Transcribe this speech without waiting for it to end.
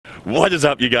What is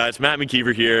up, you guys? Matt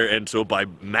McKeever here, and so by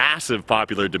massive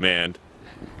popular demand,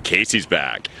 Kasey's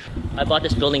back. I bought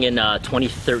this building in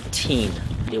 2013.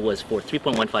 It was for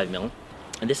 3.15 mil,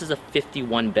 and this is a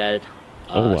 51-bed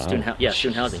student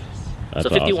housing. That's so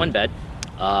 51 awesome. bed.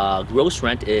 Gross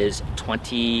rent is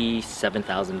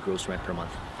 27,000 gross rent per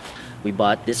month. We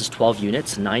bought, this is 12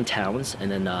 units, 9 towns, and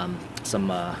then some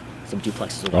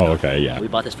duplexes. Oh, okay, yeah. We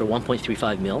bought this for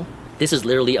 1.35 mil. This is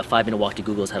literally a 5-minute walk to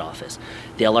Google's head office.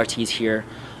 The LRT is here.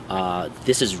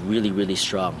 This is really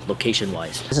strong,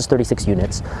 location-wise. This is 36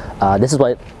 units. This is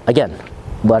what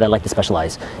I like to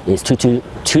specialize is 2 to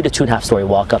 2.5 story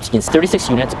walk-ups. It's 36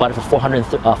 units, bought it for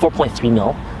 4.3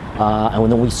 mil.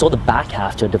 And then we sold the back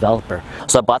half to a developer.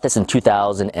 So I bought this in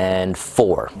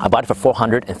 2004. I bought it for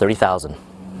 430,000.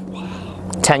 Wow.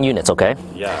 10 units, okay?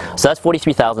 Yeah. So that's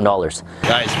 $43,000.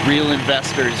 Guys, real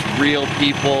investors, real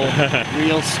people,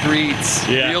 real streets,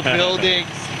 real buildings.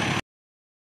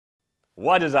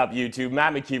 What is up, YouTube?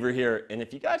 Matt McKeever here, and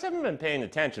if you guys haven't been paying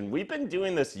attention, we've been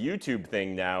doing this YouTube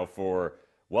thing now for,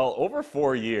 well, over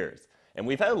 4 years. And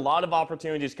we've had a lot of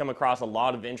opportunities come across a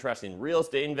lot of interesting real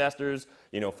estate investors,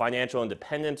 financial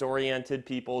independence-oriented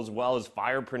people, as well as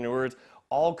firepreneurs.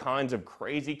 All kinds of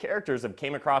crazy characters have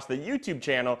came across the YouTube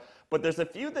channel, but there's a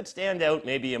few that stand out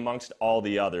maybe amongst all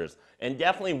the others. And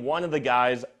definitely one of the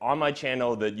guys on my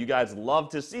channel that you guys love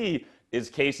to see is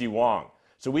Kasey Wong.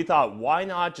 So we thought, why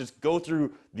not just go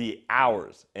through the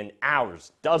hours and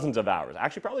hours, dozens of hours,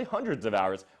 actually probably hundreds of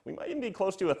hours. We might even be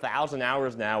close to 1,000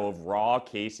 hours now of raw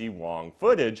Kasey Wong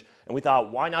footage. And we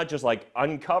thought, why not just like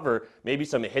uncover maybe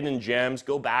some hidden gems,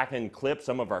 go back and clip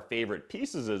some of our favorite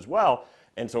pieces as well.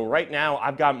 And so right now,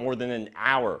 I've got more than an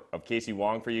hour of Kasey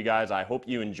Wong for you guys. I hope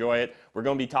you enjoy it. We're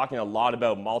going to be talking a lot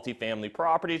about multifamily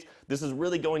properties. This is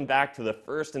really going back to the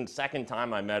first and second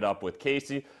time I met up with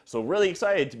Kasey. So really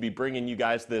excited to be bringing you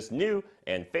guys this new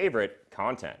and favorite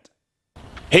content.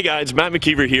 Hey guys, Matt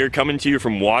McKeever here, coming to you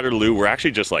from Waterloo. We're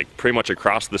actually just like pretty much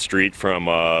across the street from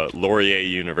Laurier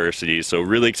University, so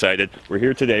really excited. We're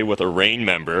here today with a RAIN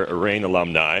member, a RAIN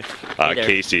alumni,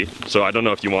 Kasey. So I don't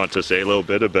know if you want to say a little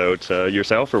bit about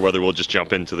yourself or whether we'll just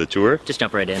jump into the tour. Just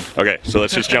jump right in. Okay, so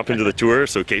let's just jump into the tour.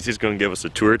 So Kasey's going to give us a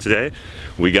tour today.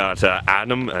 We got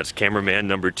Adam as cameraman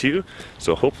number 2,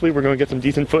 so hopefully we're going to get some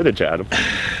decent footage, Adam.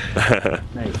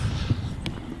 Nice.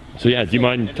 So yeah, do you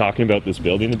mind talking about this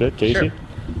building a bit, Kasey? Sure.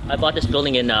 I bought this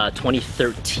building in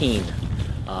 2013.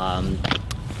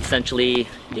 Essentially,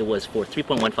 it was for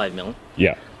 3.15 mil.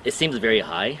 Yeah. It seems very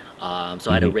high,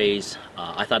 so I had to raise,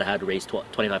 I thought I had to raise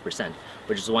 25%,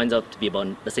 which just winds up to be about,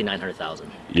 let's say 900,000.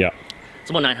 Yeah. It's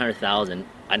about 900,000,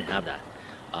 I didn't have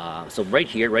that. So right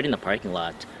here, right in the parking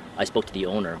lot, I spoke to the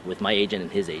owner with my agent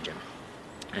and his agent.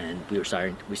 And we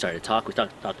started to talk, we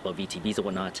talked about VTBs and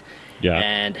whatnot. Yeah.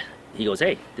 And he goes,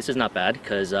 hey, this is not bad,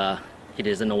 because he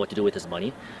doesn't know what to do with his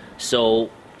money. So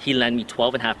he lent me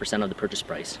 12.5% of the purchase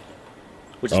price,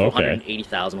 which is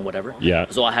 480,000 or whatever. Yeah.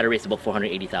 So I had to raise about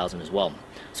 480,000 as well.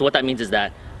 So what that means is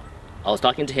that I was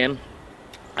talking to him,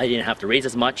 I didn't have to raise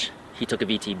as much. He took a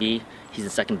VTB, he's in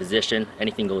second position.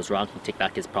 Anything goes wrong, he take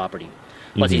back his property.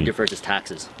 Plus he defers his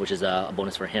taxes, which is a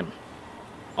bonus for him.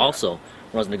 Also,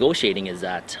 when I was negotiating is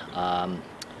that, I'll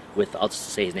just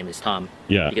say his name is Tom,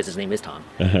 because his name is Tom.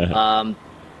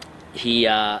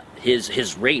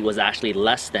 His rate was actually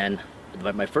less than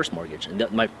my first mortgage.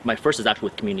 And my first is actually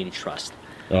with Community Trust.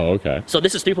 Oh, okay. So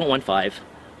this is 3.15.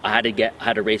 I had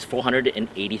to raise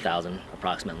 480,000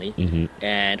 approximately,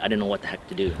 and I didn't know what the heck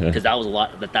to do because that was a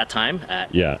lot at that time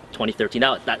at 2013.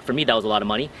 That for me that was a lot of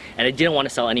money, and I didn't want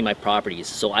to sell any of my properties.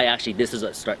 So I actually this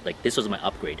was my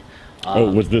upgrade.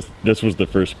 Was this was the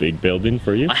first big building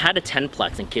for you? I had a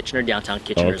 10-plex in Kitchener, downtown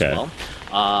Kitchener as well,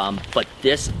 but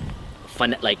this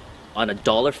on a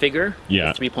dollar figure,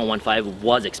 3.15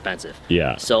 was expensive.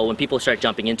 Yeah. So when people start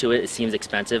jumping into it, it seems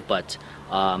expensive, but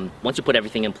once you put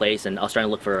everything in place, and I was trying to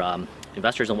look for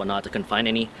investors and whatnot, I couldn't find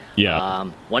any. Yeah.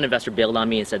 One investor bailed on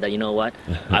me and said that, you know what,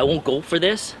 I won't go for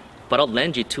this, but I'll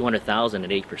lend you 200,000 at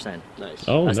 8%. Nice.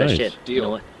 Oh, that's nice. That shit. Deal. You know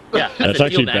what? Yeah, that's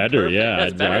actually better. Perfect. Yeah,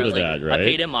 that's better. That, right? I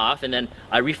paid him off, and then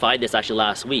I refied this actually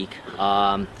last week. So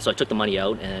I took the money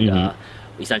out, and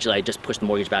essentially I just pushed the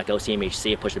mortgage back out,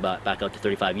 CMHC, I pushed it back out to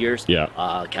 35 years. Yeah.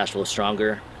 Cash flow is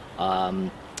stronger.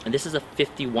 And this is a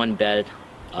 51-bed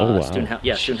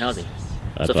student housing.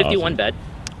 That's so 51 bed.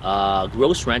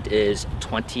 Gross rent is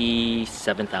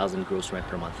 27,000 gross rent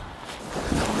per month.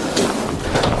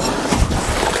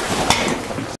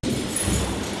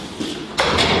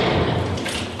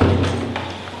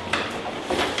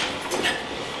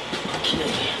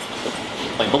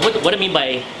 But what I mean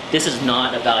by this is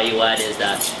not a value add is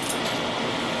that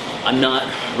I'm not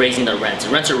raising the rents.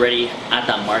 The rents are already at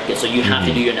that market, so you have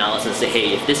to do your analysis and say,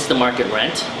 hey, if this is the market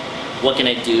rent, what can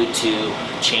I do to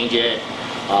change it,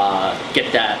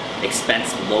 get that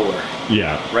expense lower?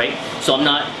 Yeah. Right? So I'm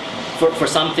not, for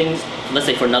some things, let's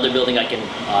say for another building, I can,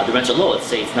 the rents are low. Let's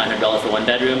say it's $900 for 1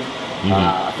 bedroom,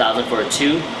 $1,000 for a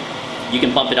 2. You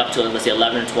can bump it up to, let's say,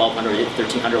 $1,100, $1,200,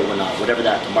 $1,300 or whatnot, whatever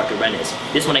that market rent is.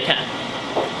 This one I can.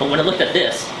 But when I looked at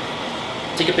this,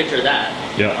 take a picture of that.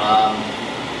 Yeah.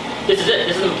 This is it.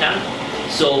 This is the mechanical.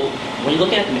 So when you're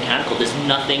looking at the mechanical, there's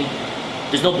nothing,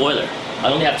 there's no boiler.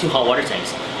 I only have 2 hot water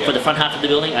tanks. Yeah. For the front half of the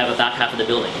building, I have a back half of the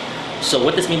building. So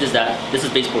what this means is that this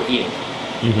is baseboard heating.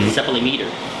 It's separately metered.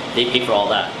 They pay for all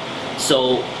that.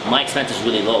 So my expense is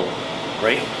really low,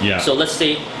 right? Yeah. So let's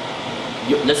say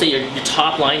your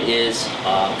top line is,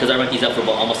 because I rent these out for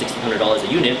about almost $1,600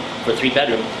 a unit for a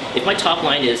 3-bedroom. If my top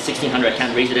line is $1,600, I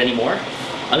can't raise it anymore.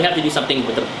 I'm gonna have to do something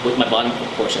with my bottom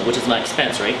portion, which is my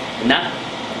expense, right? And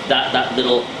that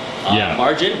little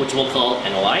margin, which we'll call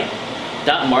NOI,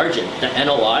 that margin, that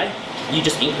NOI, you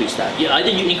just increase that. Either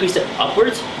you increase it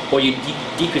upwards or you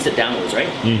decrease it downwards, right?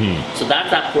 So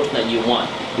that's that portion that you want.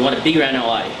 You want a bigger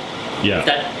NOI. Yeah. If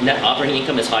that net operating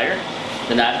income is higher,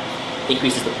 then that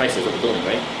increases the prices of the building,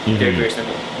 right? Very, very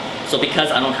simple. So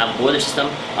because I don't have a boiler system,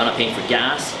 I'm not paying for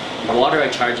gas, water I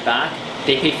charge back,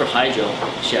 they pay for hydro.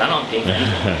 Shit, I'm not paying for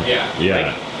anything.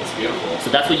 Yeah. Right? It's beautiful. So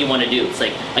that's what you want to do. It's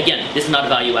like, again, this is not a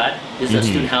value add. This is a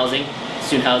student housing.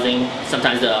 Student housing,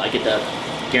 sometimes I get the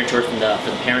guarantors from the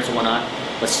parents and whatnot,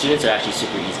 but students are actually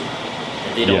super easy.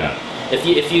 And they don't,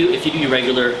 if you do your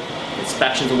regular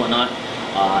inspections and whatnot,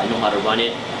 know how to run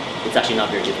it, it's actually not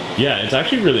very difficult. Yeah, it's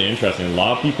actually really interesting. A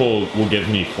lot of people will give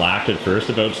me flack at first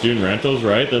about student rentals,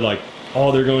 right? They're like,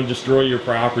 oh, they're going to destroy your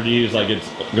properties, like it's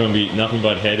going to be nothing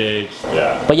but headaches.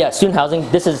 Yeah. But yeah, student housing,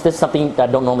 this is something that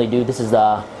I don't normally do. This is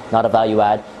not a value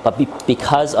add, but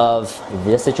because of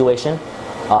this situation,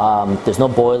 there's no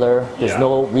boiler, there's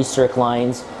no recirc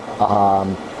lines.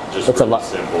 Just it's really a lot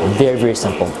simple. Very, very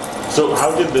simple. So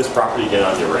how did this property get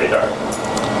on your radar?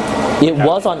 It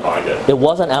was on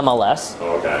MLS.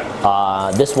 Oh,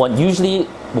 okay. This one, usually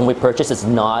when we purchase, it's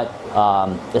not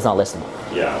listed.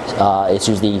 Yeah. It's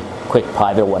usually quick,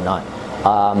 private, or whatnot.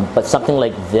 But something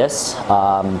like this,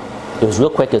 it was real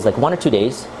quick. It was like 1 or 2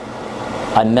 days.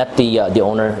 I met the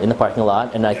owner in the parking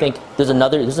lot, and I think there's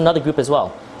another group as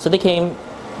well. So they came,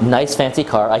 nice fancy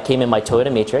car. I came in my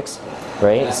Toyota Matrix,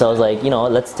 right? So I was like,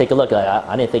 let's take a look.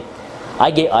 I didn't think.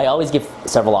 I always give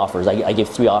several offers. I gave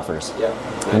 3 offers. Yeah.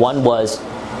 Nice. One was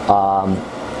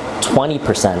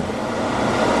 20%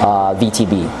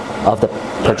 VTB of the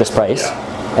purchase price.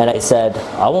 Yeah. And I said,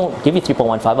 I won't give you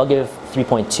 3.15, I'll give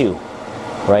 3.2,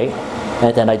 right?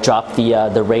 And then I dropped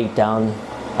the rate down.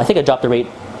 I think I dropped the rate,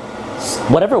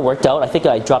 whatever worked out, I think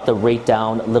I dropped the rate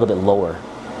down a little bit lower,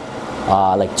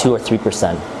 like 2 or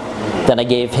 3%. Then I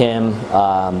gave him,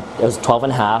 it was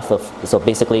 12.5, so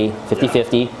basically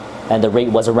 50-50. And the rate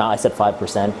was around, I said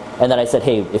 5%. And then I said,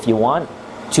 hey, if you want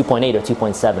 2.8 or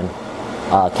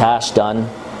 2.7, cash done.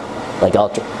 Like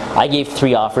I gave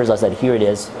 3 offers. I said, here it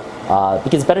is.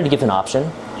 Because it's better to give an option.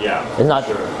 Yeah. It's not,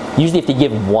 usually if they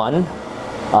give one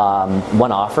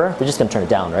offer, they're just gonna turn it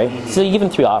down, right? So you give them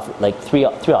 3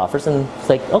 offers, and it's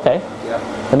like, okay,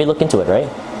 let me look into it, right?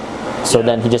 So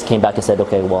then he just came back and said,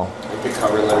 okay, well. The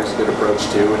cover letter's a good approach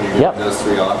too when you're giving those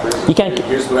 3 offers. You can't.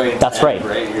 Here's what I intend, that's right.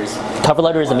 Here's cover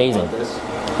letter is amazing.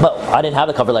 But I didn't have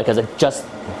the cover letter because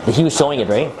he was showing it,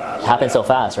 right? So happened so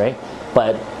fast, right?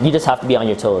 But you just have to be on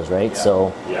your toes, right?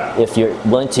 So if you're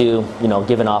willing to,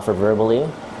 give an offer verbally,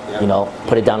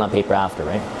 put it down on paper after,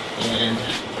 right? And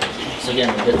so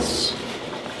again,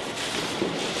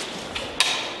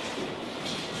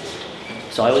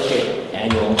 so I would say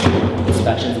annual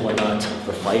inspections and whatnot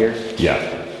for fire.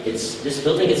 Yeah. This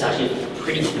building is actually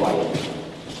pretty quiet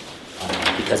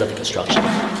because of the construction.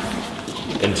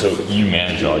 And so you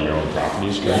manage all your own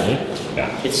properties currently?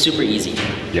 Yeah. It's super easy.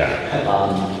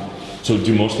 Yeah. So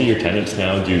do most of your tenants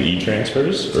now do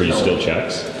e-transfers, or you still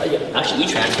checks? Actually,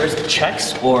 e-transfers,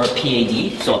 checks or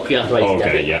PAD, so a pre-authorized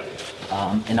debit. Yeah.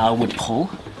 And I would pull.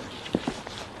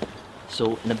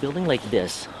 So in a building like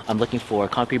this, I'm looking for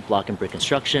concrete block and brick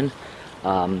construction,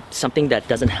 something that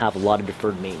doesn't have a lot of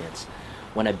deferred maintenance.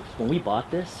 When we bought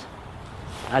this,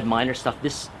 I had minor stuff.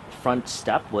 This front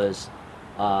step was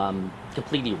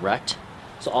completely wrecked.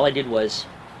 So all I did was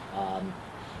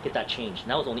get that changed.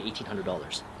 And that was only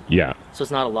 $1,800. Yeah. So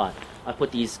it's not a lot. I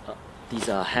put these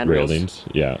handrails. Railings.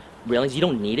 Yeah. Railings. You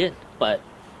don't need it, but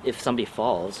if somebody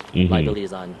falls, liability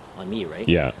is on me, right?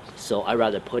 Yeah. So I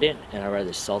rather put it, and I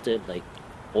rather salt it, like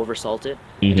over salt it,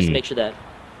 and just make sure that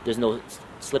there's no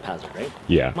slip hazard, right?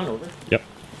 Yeah. Come on over. Yep.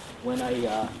 when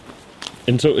I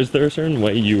And so is there a certain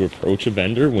way you approach a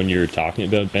vendor when you're talking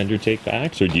about vendor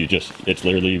takebacks, or do you just, it's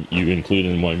literally you include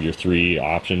in one of your 3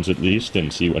 options at least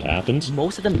and see what happens?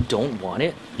 most of them don't want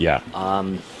it. Yeah.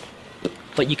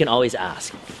 But you can always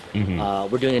ask.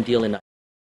 Mm-hmm. We're doing a deal in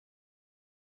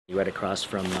right across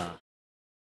from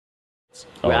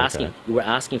we're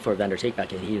asking for a vendor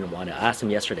takeback, and he didn't want it. I asked him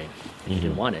yesterday. He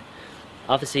didn't want it.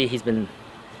 Obviously it's been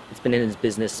in his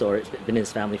business, or it's been in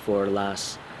his family for the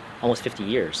last almost 50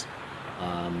 years.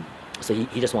 So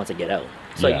he just wants to get out.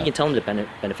 So you can tell him the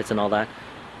benefits and all that,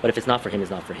 but if it's not for him,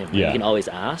 it's not for him. Yeah. You can always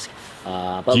ask.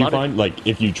 But do you find, like,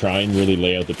 if you try and really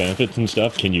lay out the benefits and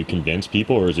stuff, can you convince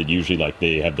people, or is it usually like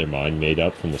they have their mind made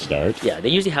up from the start? Yeah, they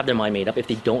usually have their mind made up. If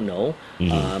they don't know,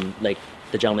 like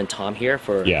the gentleman Tom here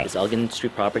for this Elgin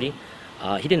Street property,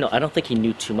 he didn't know. I don't think he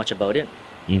knew too much about it.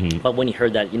 But when he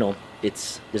heard that, you know,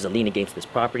 there's a lien against this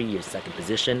property, your second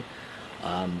position,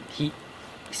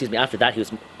 after that, he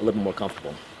was a little bit more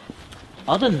comfortable.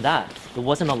 Other than that, there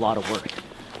wasn't a lot of work.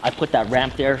 I put that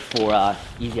ramp there for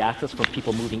easy access for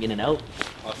people moving in and out.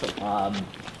 Awesome.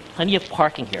 Plenty of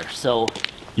parking here. So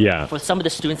for some of the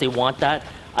students, they want that.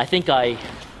 I think I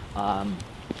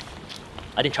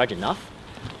didn't charge enough.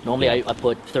 Normally, I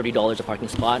put $30 a parking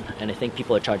spot, and I think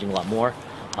people are charging a lot more.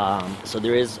 So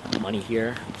there is money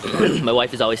here. My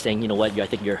wife is always saying, you know what, I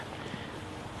think your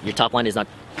top line is not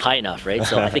high enough, right?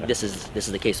 So I think this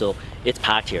is the case. So it's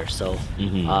packed here. So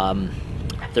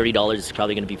 $30 is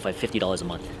probably going to be $50 a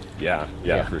month. Yeah,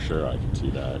 for sure. I can see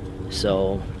that.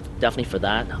 So definitely for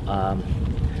that.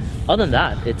 Other than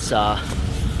that, it's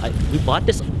we bought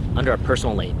this under a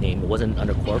personal name. It wasn't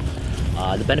under corp.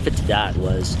 The benefit to that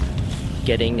was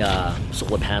getting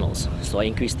solar panels. So I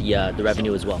increased the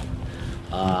revenue as well.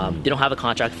 They don't have a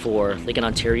contract for, like in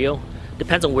Ontario,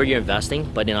 depends on where you're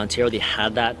investing, but in Ontario they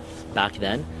had that back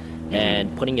then,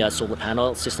 and putting a solar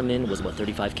panel system in was about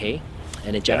 $35K,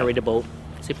 and it generated about,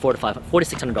 say, $400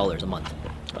 to $600 a month.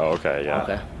 Oh, okay, yeah.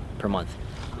 Okay, per month.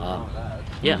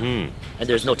 Yeah, and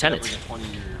there's no tenants.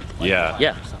 Yeah.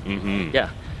 Yeah, yeah,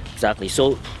 exactly.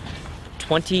 So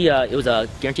it was a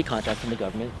guaranteed contract from the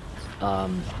government,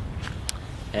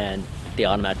 and they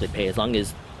automatically pay as long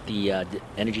as the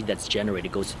energy that's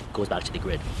generated goes back to the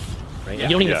grid, right? Yeah.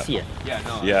 You don't even see it. Yeah,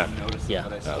 no, yeah, I've noticed yeah, it,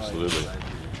 but I absolutely.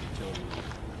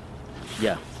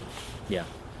 Yeah, yeah.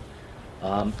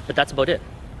 But that's about it.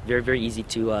 Very, very easy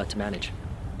to manage.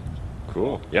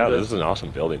 Cool. Yeah, this is an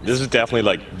awesome building. This is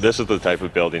definitely this is the type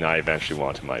of building I eventually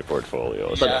want in my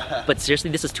portfolio. So. But seriously,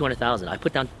 this is $200,000. I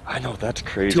put down. I know, that's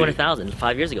crazy. $200,000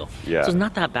 5 years ago. Yeah. So it's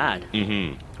not that bad.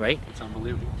 Right? It's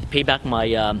unbelievable. Pay back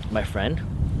my my friend.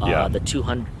 The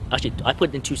 200. Actually, I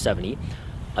put in 270.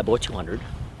 I bought 200.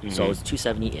 So it's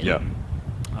 270 in. Yeah.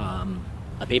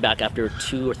 I pay back after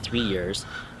 2 or 3 years.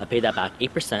 I pay that back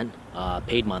 8%,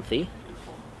 paid monthly.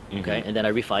 Okay, and then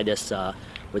I refi this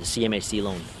with a CMHC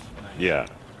loan. Yeah.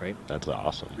 Right. That's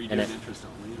awesome. And interest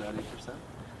only, that 8%? Your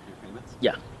payments?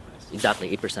 Yeah,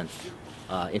 exactly, 8%.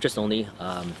 Interest only,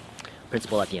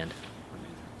 principal at the end.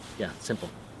 Yeah, simple.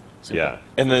 Yeah,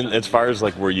 and then as far as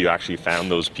where you actually found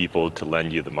those people to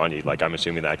lend you the money, I'm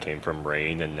assuming that came from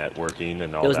Rain and networking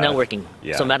and all that. It was networking.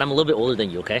 Yeah. So Matt, I'm a little bit older than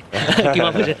you, okay? Keep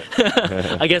on pushing.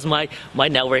 I guess my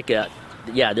network,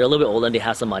 yeah, they're a little bit older and they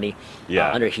have some money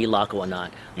under HELOC or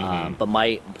whatnot. But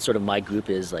my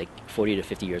group is 40 to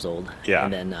 50 years old. Yeah.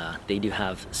 And then they do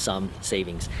have some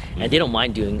savings. And they don't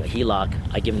mind doing a HELOC.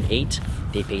 I give them 8,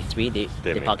 they pay 3, they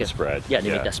pocket the spread. Yeah, they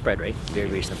make that spread, right? Very,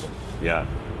 very simple. Yeah.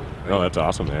 Oh, that's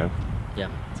awesome, man. Yeah.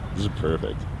 This is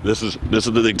perfect. This is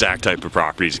the exact type of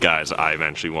properties, guys, I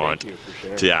eventually want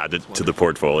to add to the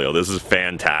portfolio. This is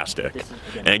fantastic.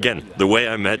 And again, the way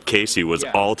I met Kasey was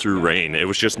all through Rain. It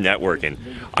was just networking.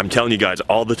 I'm telling you guys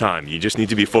all the time, you just need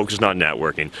to be focused on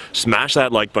networking. Smash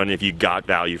that like button if you got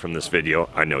value from this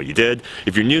video. I know you did.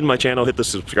 If you're new to my channel, hit the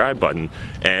subscribe button,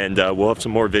 and we'll have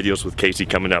some more videos with Kasey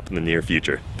coming up in the near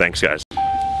future. Thanks, guys.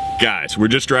 Guys, we're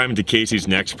just driving to Kasey's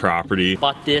next property.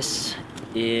 Bought this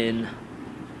in, I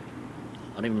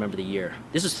don't even remember the year.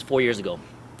 This is 4 years ago.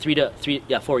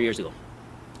 4 years ago.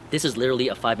 This is literally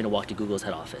a 5-minute walk to Google's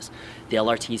head office. The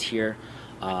LRT's here.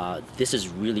 This is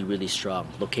really, really strong,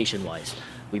 location-wise.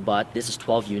 We bought, this is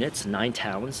 12 units, 9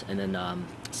 towns, and then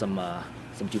some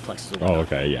duplexes. Oh,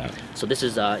 okay, yeah. So this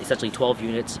is essentially 12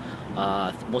 units.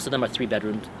 Most of them are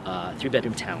 3-bedroom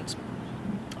towns.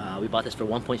 We bought this for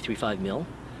 1.35 mil.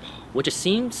 Which it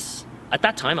seems, at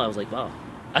that time I was like, wow.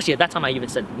 Actually, at that time I even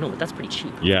said, no, but that's pretty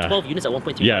cheap. Yeah. 12 units at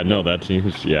 1.3. Yeah, no, that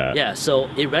seems, yeah. Yeah, so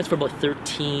it rents for about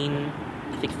 13,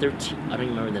 I don't even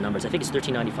remember the numbers. I think it's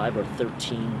 $13.95 or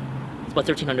 $13.50 It's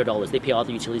about $1,300. They pay all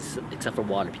the utilities except for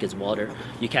water, because water,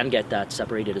 you can get that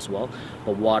separated as well,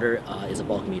 but water is a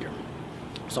bulk meter.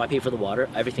 So I pay for the water,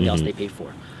 everything else they pay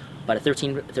for. But at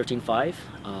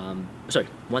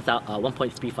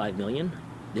 1.35 million,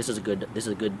 this is a good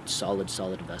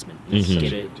solid investment.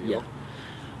 Yeah.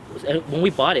 And when we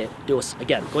bought it, there was,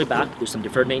 again, going back, there's some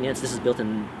deferred maintenance. This is built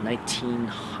in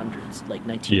 1900s, like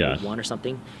 1901 or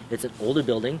something. It's an older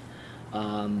building.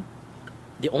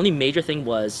 The only major thing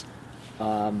was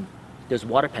there's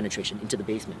water penetration into the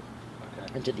basement,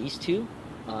 into these two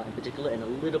in particular, and a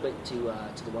little bit to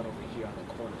the one over here on the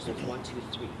corner. So it's 1, 2,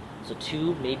 3. So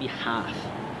 2, maybe half.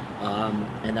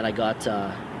 And then I got,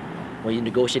 when you're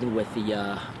negotiating with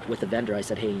the vendor, I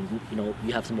said, hey,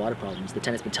 you have some water problems. The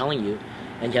tenant's been telling you,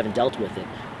 and you haven't dealt with it.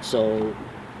 So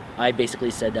I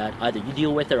basically said that either you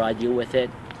deal with it or I deal with it.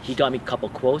 He got me a couple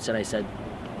quotes, and I said,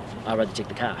 I'd rather take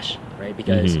the cash, right?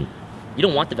 Because you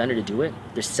don't want the vendor to do it.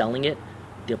 They're selling it.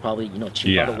 They'll probably,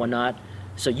 cheap out or whatnot.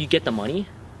 So you get the money,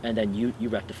 and then you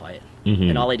rectify it.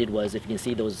 And all I did was, if you can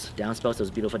see those downspouts,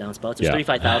 those beautiful downspouts, there's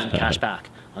 $35,000 cash back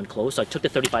on close. So I took the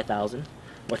 $35,000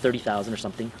 or $30,000 or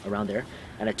something around there,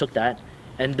 and I took that.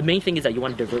 And the main thing is that you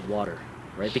want to divert water,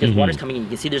 right? Because water's coming in. You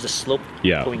can see there's a slope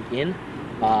going in,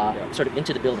 sort of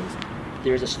into the buildings.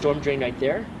 There's a storm drain right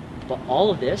there, but all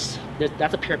of this,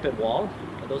 that's a parapet wall,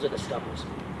 and those are the scuppers.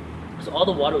 So all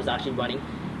the water was actually running,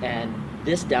 and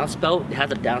this downspout, it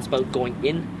has a downspout going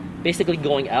in, basically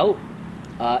going out.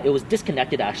 It was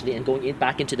disconnected actually and going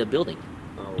back into the building,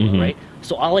 right?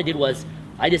 So all I did was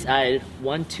I just added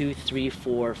 1, 2, 3,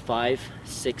 4, 5,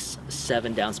 6,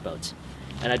 7 downspouts,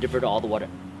 and I diverted all the water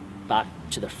back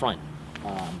to the front,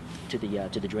 to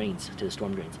the drains, to the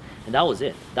storm drains, and that was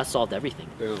it. That solved everything.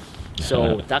 Boom.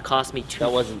 So that cost me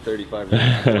That wasn't 35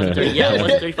 grand. It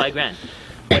wasn't 35 grand.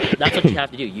 But that's what you have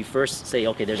to do. You first say,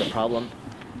 okay, there's a problem.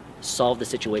 Solve the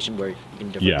situation where you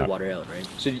can divert the water out, right?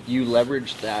 So you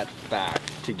leveraged that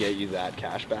fact to get you that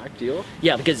cashback deal?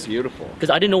 Yeah, because beautiful.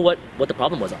 Because I didn't know what the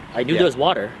problem was. I knew there was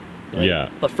water. Right? Yeah.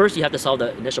 But first you have to solve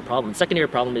the initial problem. The secondary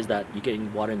problem is that you're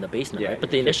getting water in the basement, right? But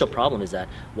the initial problem is that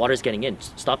water is getting in.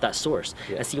 Stop that source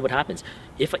and see what happens.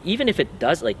 Even if it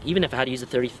does, even if I had to use the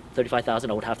 $35,000,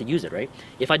 I would have to use it, right?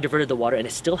 If I diverted the water and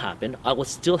it still happened, I would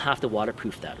still have to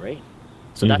waterproof that, right?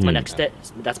 So that's my next step.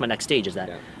 That's my next stage, is that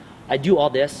I do all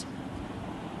this.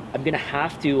 I'm gonna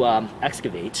have to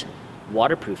excavate,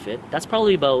 waterproof it. That's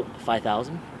probably about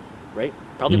 $5,000, right?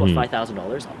 Probably about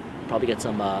 $5,000. Probably get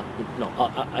some. I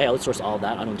outsource all of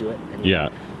that. I don't do it anymore.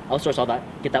 Outsource all that.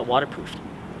 Get that waterproofed,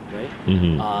 right?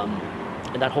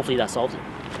 And that hopefully that solves it,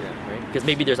 right? Because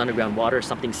maybe there's underground water.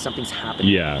 Something's happening.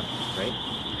 Yeah. Right.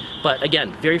 But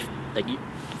again,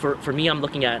 for me, I'm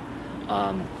looking at.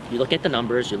 You're looking at the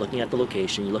numbers. You're looking at the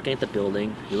location. You're looking at the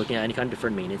building. You're looking at any kind of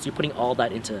deferred maintenance. You're putting all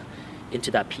that into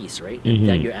that piece, right?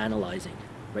 That you're analyzing,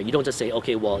 right? You don't just say,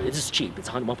 okay, well, this is cheap. It's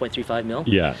 1.35 mil.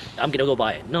 Yeah. I'm gonna go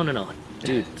buy it. No,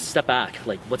 dude, step back.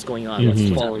 Like, what's going on? What's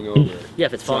falling over? Yeah,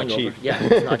 if it's falling over,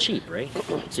 it's not cheap, right?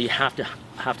 So you have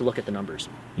to look at the numbers.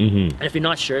 And if you're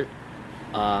not sure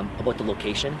about the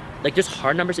location, like there's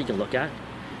hard numbers that you can look at,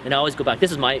 and I always go back.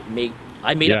 This is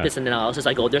I made up this analysis.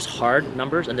 I go, there's hard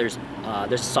numbers and there's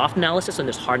soft analysis and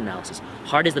there's hard analysis.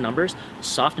 Hard is the numbers.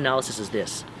 Soft analysis is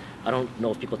this. I don't know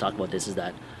if people talk about this, is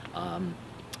that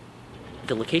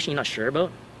the location you're not sure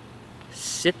about,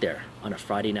 sit there on a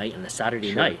Friday night and a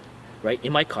Saturday night, right,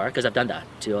 in my car, because I've done that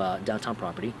to a downtown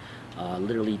property,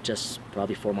 literally just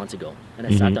probably 4 months ago, and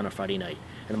I sat down on a Friday night,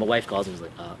 and my wife calls me and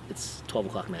was like, it's 12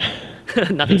 o'clock, man,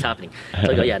 nothing's happening.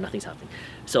 So I go, yeah, nothing's happening.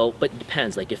 So, but it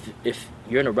depends, like if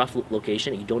you're in a rough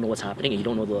location and you don't know what's happening and you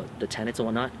don't know the tenants and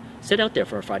whatnot, sit out there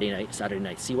for a Friday night, Saturday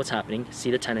night, see what's happening, see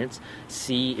the tenants,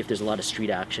 see if there's a lot of street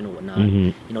action or whatnot.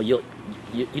 You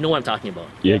know what I'm talking about.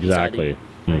 Yeah, exactly.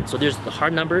 Right? So there's the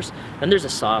hard numbers, then there's a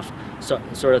soft,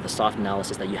 sort of the soft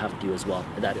analysis that you have to do as well.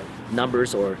 That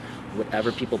numbers or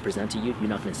whatever people present to you, you're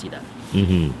not going to see that.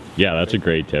 Yeah, that's a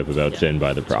great tip about sitting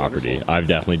by the property. Wonderful. I've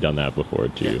definitely done that before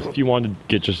too. If you wanted to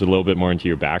get just a little bit more into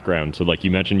your background, so like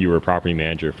you mentioned you were a property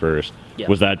manager first.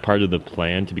 Was that part of the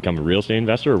plan to become a real estate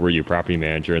investor, or were you a property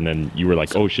manager and then you were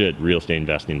like, oh shit, real estate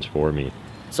investing's for me?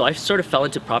 So I sort of fell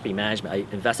into property management.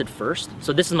 I invested first.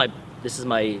 So this is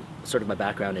my sort of my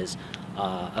background is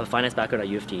I have a finance background at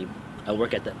U of T. I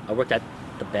worked at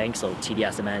the bank, so TD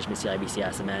Asset Management, CIBC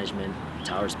Asset Management,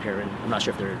 Towers Parent. I'm not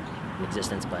sure if they're in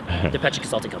existence, but they're a pension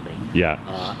consulting company.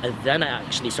 And then I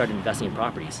actually started investing in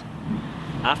properties.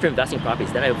 After investing in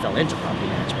properties, then I fell into property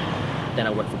management. Then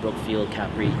I worked for Brookfield,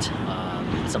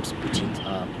 CapREIT, some boutique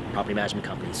property management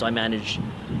companies. So I manage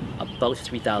about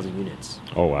 3,000 units.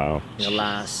 Oh wow! In the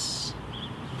last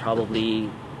probably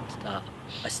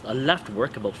I left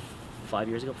work about 4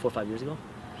 or 5 years ago.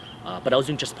 But I was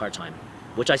doing just part-time,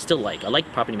 which I still like. I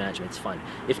like property management, it's fun.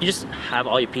 If you just have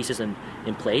all your pieces in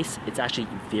place, it's actually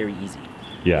very easy.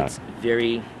 Yeah. It's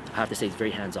very, I have to say, it's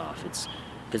very hands-off. It's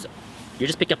because you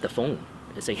just pick up the phone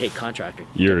and say, hey, contractor.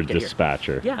 You're a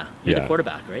dispatcher. Here. Yeah, you're the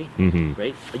quarterback, right?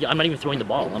 Right? I'm not even throwing the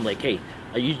ball. I'm like, hey,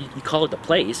 you call it the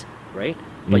plays, right?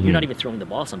 But you're not even throwing the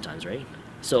ball sometimes, right?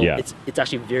 So it's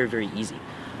actually very, very easy.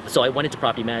 So I went into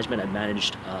property management. I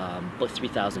managed about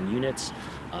 3,000 units.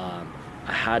 I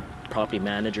had property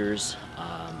managers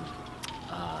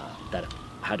that I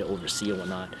had to oversee and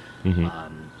whatnot.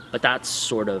 But that's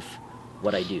sort of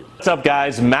what I do. What's up,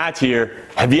 guys? Matt here.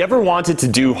 Have you ever wanted to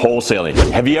do wholesaling?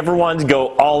 Have you ever wanted to go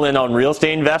all in on real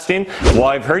estate investing? Well,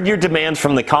 I've heard your demands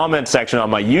from the comment section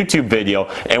on my YouTube video,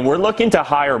 and we're looking to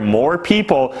hire more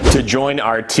people to join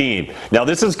our team. Now,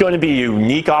 this is going to be a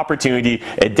unique opportunity.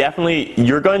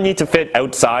 You're going to need to fit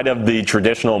outside of the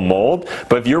traditional mold,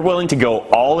 but if you're willing to go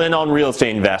all in on real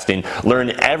estate investing,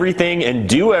 learn everything and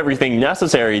do everything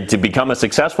necessary to become a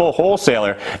successful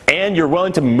wholesaler, and you're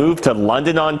willing to move to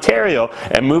London, Ontario,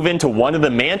 and move into one of the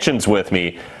mansions with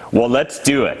me, well, let's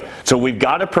do it. So we've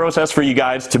got a process for you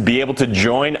guys to be able to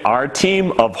join our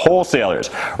team of wholesalers.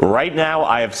 Right now,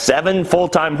 I have 7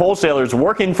 full-time wholesalers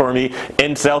working for me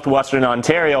in Southwestern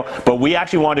Ontario, but we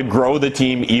actually want to grow the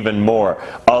team even more,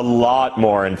 a lot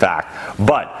more in fact.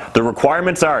 But the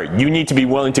requirements are you need to be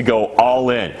willing to go all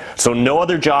in. So no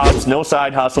other jobs, no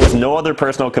side hustles, no other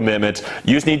personal commitments.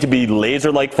 You just need to be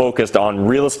laser-like focused on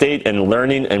real estate and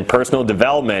learning and personal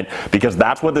development, because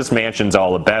that's what this mansion's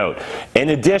all about. In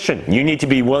addition, you need to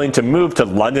be willing to move to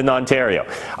London, Ontario.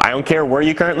 I don't care where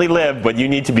you currently live, but you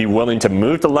need to be willing to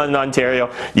move to London,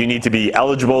 Ontario. You need to be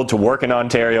eligible to work in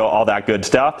Ontario, all that good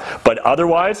stuff. But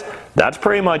otherwise, that's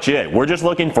pretty much it. We're just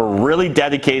looking for really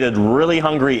dedicated, really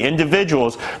hungry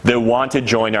individuals that want to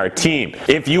join our team.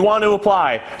 If you want to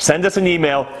apply, send us an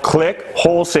email,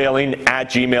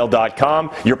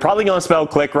 clickwholesaling@gmail.com. You're probably going to spell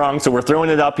click wrong, so we're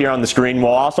throwing it up here on the screen.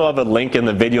 We'll also have a link in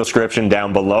the video description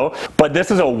down below. But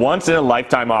this is a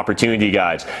once-in-a-lifetime opportunity,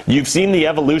 guys. You've seen the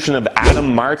evolution of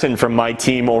Adam Martin from my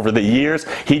team over the years.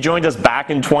 He joined us back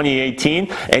in 2018,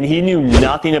 and he knew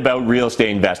nothing about real estate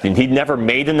investing. He'd never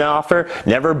made an offer,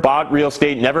 never bought real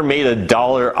estate, never made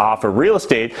 $1 off of real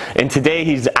estate, and today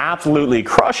he's absolutely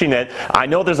crushing it. I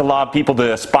know there's a lot of people that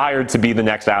aspire to be the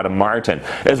next Adam Martin.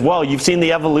 As well, you've seen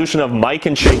the evolution of Mike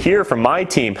and Shahir from my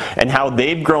team and how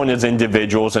they've grown as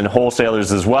individuals and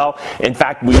wholesalers as well. In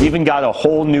fact, we've even got a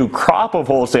whole new crop of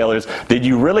wholesalers that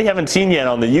you really haven't seen yet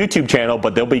on the YouTube channel,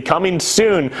 but they'll be coming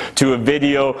soon to a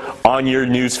video on your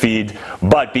news feed.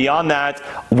 But beyond that,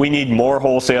 we need more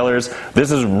wholesalers. This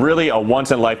is really a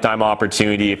once-in-a-lifetime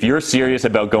opportunity. If you're serious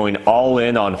about going all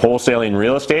in on wholesaling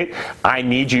real estate, I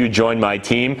need you to join my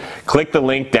team. Click the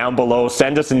link down below,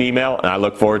 send us an email, and I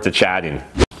look forward to chatting.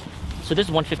 So this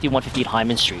is 150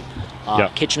 Hyman Street.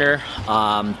 Kitchener,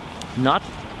 not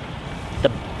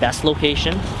the best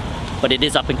location, but it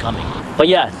is up and coming. But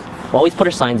yeah, we'll always put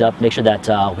our signs up, make sure that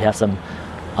we have some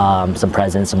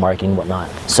presence, some marketing and whatnot.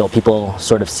 So people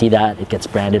sort of see that, it gets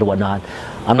branded and whatnot.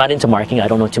 I'm not into marketing, I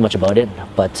don't know too much about it,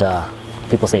 but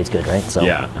people say it's good, right? So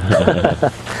yeah.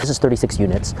 This is 36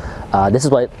 units. This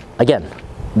is what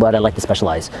I like to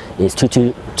specialize is 2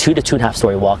 to 2.5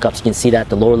 story walk-ups. You can see that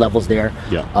the lower levels there.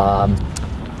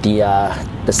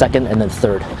 The second and then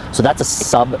third. So that's a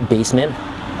sub-basement.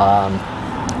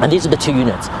 And these are the 2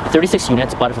 units. 36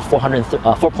 units, bought it for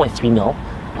 4.3 mil.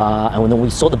 And when we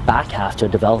sold the back half to a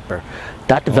developer,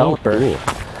 that developer,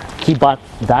 he bought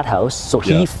that house, so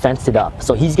he fenced it up.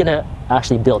 So he's gonna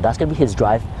actually build. That's gonna be his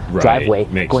driveway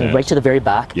going right to the very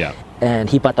back. And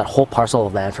he bought that whole parcel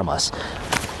of land from us.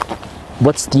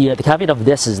 What's the caveat of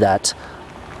this is that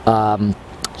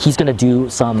he's gonna do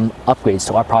some upgrades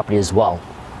to our property as well.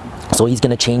 So he's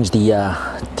gonna change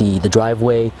the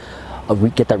driveway,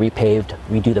 get that repaved,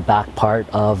 redo the back part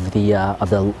of the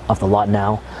lot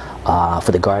now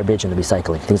for the garbage and the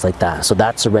recycling, things like that. So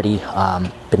that's already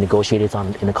been negotiated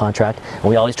in the contract, and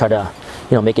we always try to,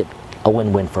 make it a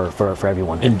win-win for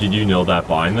everyone. And did you know that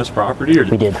buying this property, or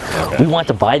we did? Okay. We wanted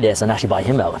to buy this and actually buy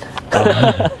him out.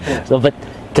 But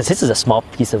because this is a small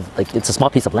piece of it's a small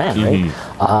piece of land, right?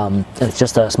 And it's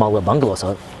just a small little bungalow.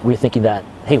 So we're thinking that,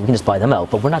 hey, we can just buy them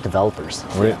out, but we're not developers.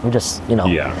 We're just,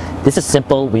 this is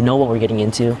simple. We know what we're getting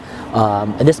into,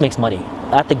 and this makes money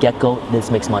at the get-go. This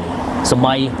makes money. So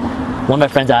one of my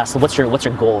friends asked, "What's your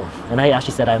goal?" And I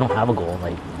actually said, "I don't have a goal.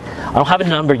 I don't have a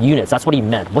number of units." That's what he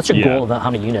meant. What's your goal about how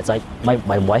many units?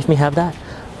 My wife may have that.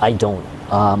 I don't.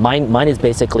 Mine is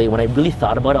basically, when I really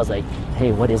thought about it, I was like,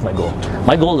 hey, what is my goal?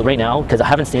 My goal right now, because I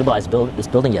haven't stabilized this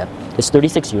building yet, is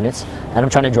 36 units, and I'm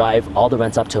trying to drive all the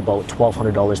rents up to about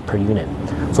 $1,200 per unit.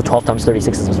 So 12 times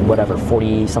 36 is whatever,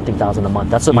 40-something thousand a month.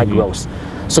 That's my gross.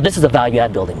 So this is a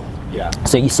value-add building. Yeah.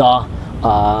 So you saw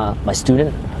my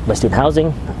student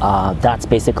housing. That's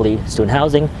basically student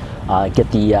housing. Get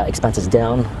the expenses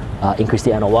down. Increase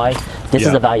the NOI. This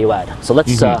is a value add. So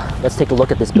let's take a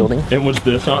look at this building. And was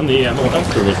this on the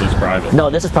MLS or was this private? No,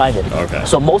 this is private. Okay.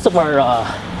 So most of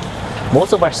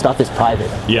our stuff is private.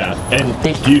 Yeah.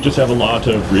 And do you just have a lot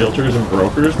of realtors and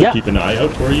brokers that keep an eye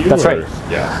out for you? That's right.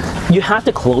 Yeah. You have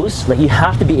to close. Like you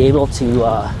have to be able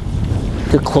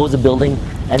to close a building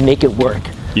and make it work.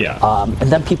 Yeah.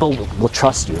 And then people will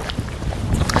trust you.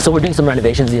 So we're doing some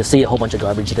renovations. You'll see a whole bunch of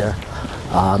garbage there.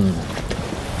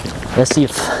 Let's see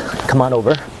if, come on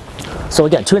over. So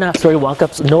again, 2.5-story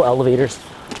walk-ups, no elevators.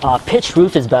 Pitched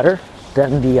roof is better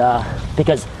than the,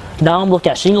 because now I'm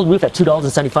looking at shingled roof at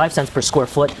 $2.75 per square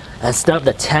foot instead of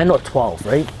the 10 or 12,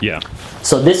 right? Yeah.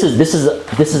 So this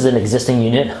is an existing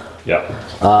unit. Yeah.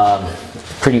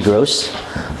 Pretty gross.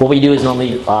 What we do is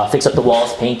normally fix up the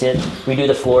walls, paint it, redo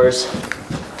the floors.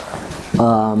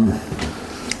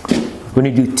 When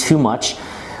you do too much,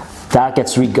 that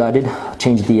gets re-gutted,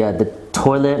 change the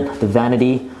toilet, the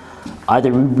vanity,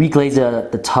 either reglaze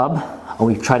the tub, or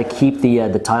we try to keep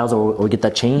the tiles, or we get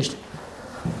that changed.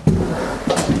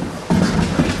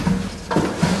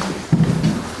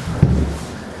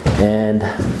 And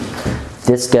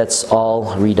this gets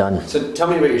all redone. So tell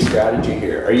me about your strategy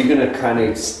here. Are you going to kind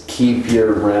of keep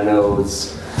your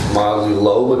renos mildly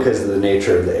low because of the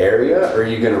nature of the area, or are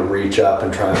you going to reach up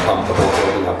and try and pump the whole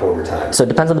building up over time? So it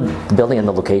depends on the building and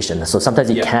the location. So sometimes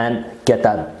you can't get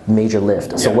that major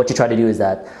lift. So what you try to do is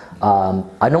that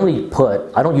I don't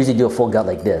usually do a full gut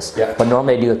like this, but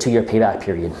normally I do a 2-year payback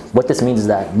period. What this means is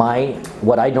that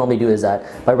what I normally do is that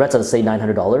my rent's, let's say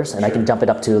 $900, and I can jump it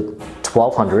up to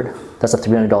 $1,200. That's a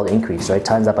 $300 increase, right?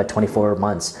 Times that by 24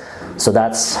 months. So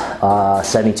that's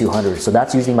 $7,200. So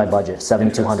that's usually my budget,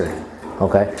 $7,200.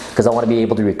 Okay, because I want to be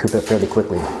able to recoup it fairly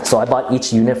quickly. So I bought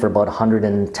each unit for about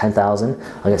 $110,000.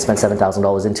 I'm gonna spend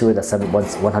 $7,000 into it. That's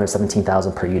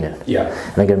 $117,000 per unit. Yeah.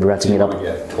 And I'm gonna be renting it up.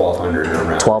 Get $1,200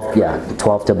 around. 12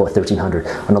 to about $1,300.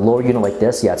 On a lower unit like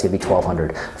this, it's gonna be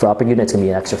 $1,200. For upper unit, it's gonna be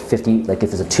an extra $50. Like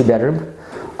if it's a 2-bedroom,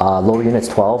 lower unit's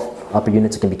 $12. Upper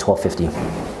unit's gonna be $1,250.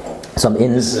 So I'm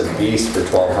in. This is a beast for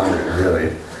 $1,200.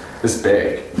 Really, this is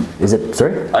big. Is it?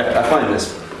 Sorry. I find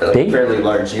this. Like big? Fairly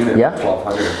large unit,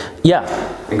 $1,200. Yeah.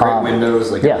 And great windows,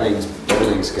 like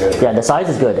everything's good. Yeah, the size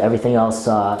is good. Everything else,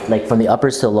 like from the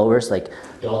uppers to the lowers, like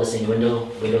they're all the same window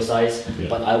size,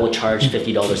 but I will charge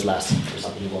 $50 less for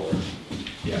something lower.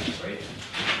 Yeah. Right.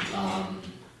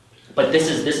 But this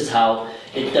is how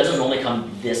it doesn't normally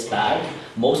come this bad.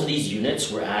 Most of these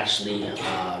units were actually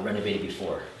renovated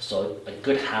before, so a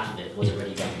good half of it was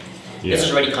already done. Yeah. This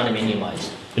is already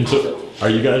condominiumized. And so, are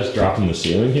you guys dropping the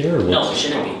ceiling here? Or no, it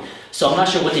shouldn't be. So I'm not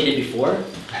sure what they did before.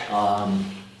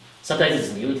 Sometimes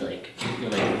it's new, like you're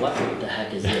like, what the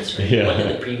heck is this? Right? What did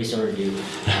the previous owner do?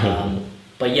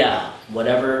 But yeah,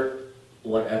 whatever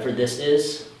this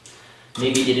is,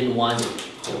 maybe they didn't want.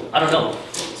 I don't know.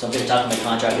 So I'm gonna talk to my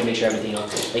contractor, make sure everything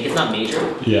else. Like it's not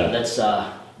major. Yeah. That's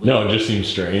no, it just seems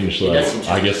strange. Like, it does seem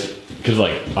strange. I guess because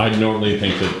like I normally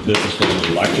think that this is for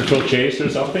an electrical chase or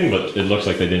something, but it looks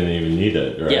like they didn't even need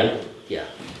it, right? Yeah. Yeah.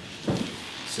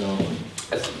 So.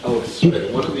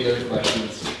 Sorry. One of the other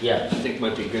questions I think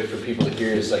might be good for people to hear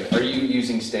is like, are you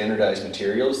using standardized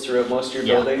materials throughout most of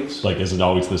your buildings? Like, is it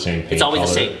always the same paint It's always color?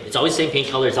 the same. It's always the same paint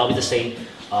color. It's always the same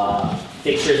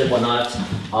fixtures and whatnot.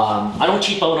 I don't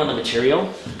cheap out on the material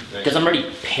because I'm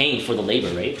already paying for the labor,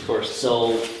 right? Of course.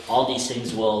 So all these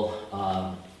things will,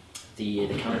 the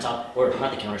countertop, or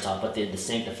not the countertop, but the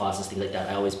sink, the faucets, things like that.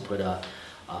 I always put a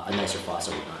nicer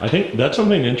faucet. I think that's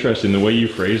something interesting, the way you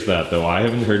phrase that though. I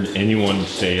haven't heard anyone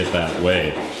say it that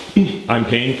way. I'm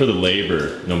paying for the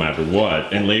labor no matter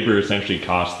what, and labor essentially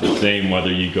costs the same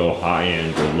whether you go high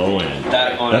end or low end.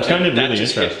 That's kind of really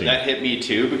interesting. That hit me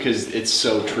too, because it's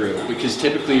so true. Because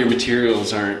typically your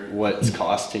materials aren't what's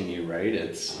costing you, right?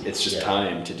 It's just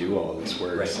time to do all this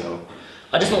work. Right. So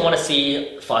I just don't want to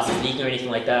see faucets leaking or anything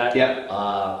like that. Yeah.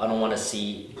 I don't want to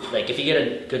see, like, if you get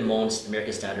a good Moen's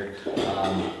American Standard,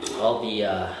 all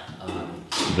the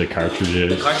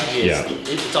cartridges.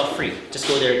 It's all free. Just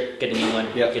go there, get a new one,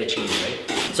 get a change, right?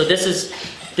 So this is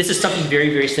something very,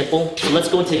 very simple. So let's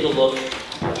go and take a look.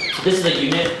 So this is a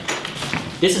unit.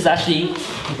 This is actually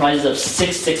comprises of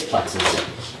 6 sixplexes.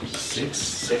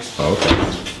 6 okay.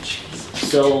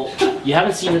 So you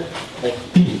haven't seen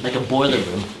like a boiler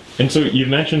room. And so you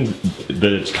mentioned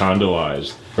that it's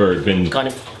condoized or been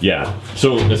yeah.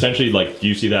 So essentially, like, do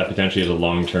you see that potentially as a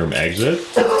long-term exit,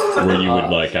 where you would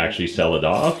like actually sell it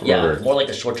off? Yeah, or? more like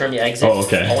a short-term exit. Oh,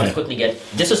 okay. I want to quickly get.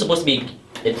 This is supposed to be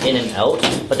in and out,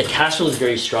 but the cash flow is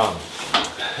very strong.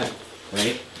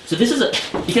 Right. So this is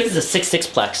because it's a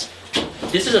 6.6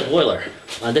 plex. This is a boiler.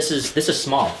 This is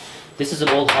small. This is an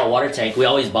old hot water tank. We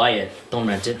always buy it. Don't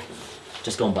rent it.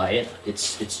 Just go and buy it.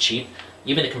 It's cheap.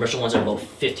 Even the commercial ones are about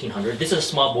 1,500. This is a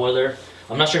small boiler.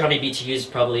 I'm not sure how many BTUs.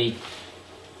 Probably,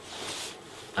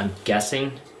 I'm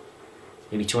guessing,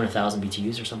 maybe 200,000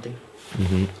 BTUs or something.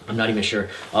 I'm not even sure.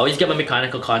 I always get my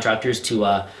mechanical contractors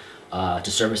to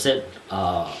service it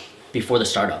before the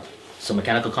startup. So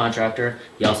mechanical contractor.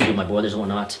 He also do my boilers and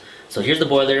whatnot. So here's the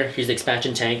boiler. Here's the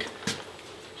expansion tank.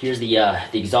 Here's the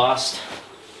exhaust.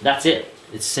 That's it.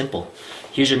 It's simple.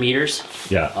 Here's your meters.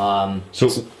 Yeah. So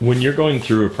when you're going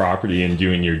through a property and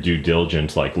doing your due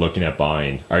diligence, like looking at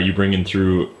buying, are you bringing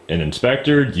through an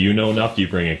inspector? Do you know enough? Do you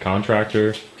bring a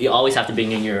contractor? You always have to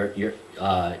bring in your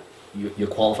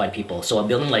qualified people. So a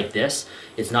building like this,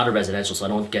 it's not a residential, so I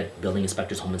don't get building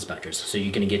inspectors, home inspectors. So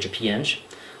you're gonna get your PNG,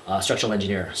 structural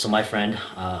engineer. So my friend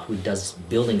who does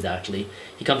buildings actually,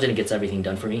 he comes in and gets everything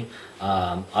done for me.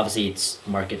 Obviously it's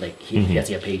market, like he has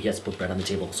to get paid, he has to put bread on the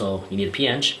table. So you need a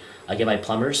PNG. I get my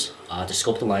plumbers to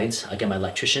scope the lines. I get my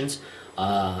electricians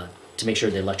to make sure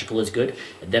the electrical is good.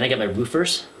 And then I get my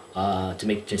roofers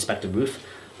to inspect the roof.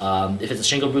 If it's a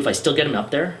shingle roof, I still get him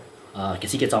up there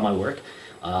because he gets all my work.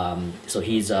 So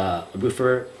he's a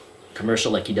roofer,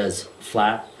 commercial, like he does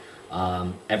flat,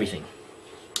 everything.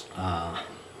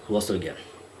 Who else do we get?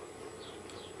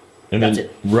 And that's then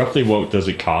it. Roughly what does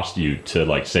it cost you to,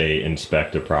 like, say,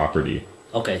 inspect a property?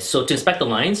 Okay, so to inspect the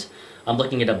lines, I'm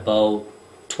looking at about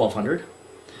 1,200.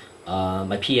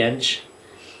 My PNG,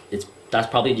 that's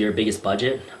probably your biggest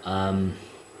budget. I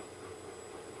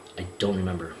don't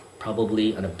remember.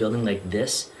 Probably on a building like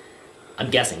this,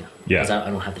 I'm guessing. Yeah. Because I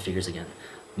don't have the figures again.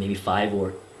 Maybe 5,000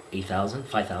 or 8,000,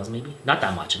 5,000 maybe. Not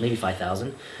that much, maybe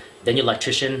 5,000. Then your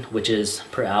electrician, which is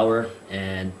per hour,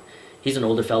 and he's an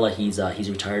older fella. He's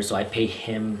retired, so I pay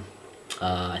him.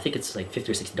 I think it's like $50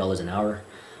 or $60 an hour.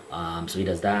 So he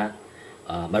does that.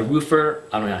 My roofer,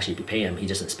 I don't actually pay him. He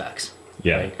just inspects.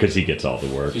 Yeah, because he gets all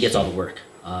the work. He gets all the work.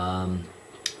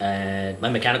 And my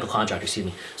mechanical contractor, excuse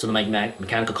me. So my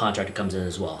mechanical contractor comes in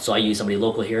as well. So I use somebody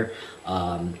local here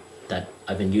that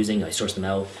I've been using. I source them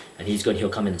out, and he's good. He'll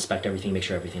come and inspect everything, make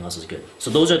sure everything else is good.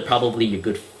 So those are probably your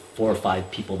good 4 or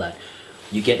 5 people that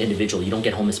you get individual. You don't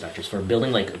get home inspectors. For a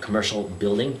building like a commercial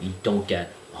building, you don't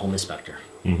get a home inspector.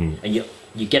 And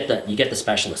you get the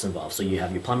specialists involved. So you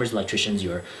have your plumbers, electricians,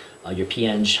 your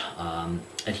PNG,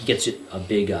 and he gets a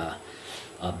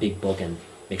big book and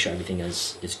make sure everything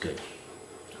is good.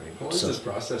 Right. What does this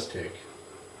process take?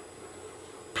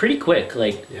 Pretty quick.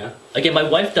 Like, yeah. Again, my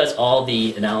wife does all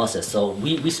the analysis, so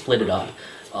we split it up.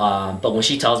 But when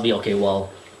she tells me, okay, well,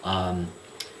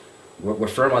 we're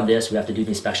firm on this, we have to do the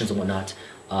inspections and whatnot,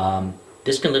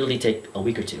 this can literally take a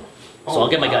week or 2. So I'll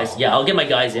get my guys. Yeah, I'll get my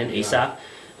guys in ASAP.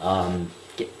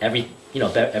 Get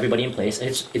everybody in place, and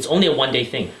it's only a 1-day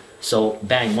thing. So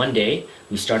bang, one day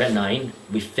we start at 9,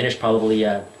 we finish probably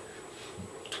at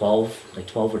 12, like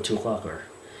 12 or 2 o'clock, or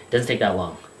it doesn't take that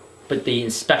long. But the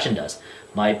inspection does.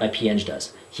 My PNG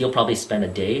does. He'll probably spend a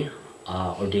day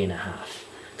or day and a half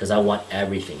because I want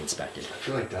everything inspected. I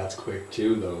feel like that's quick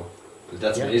too, though. But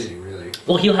that's amazing, really.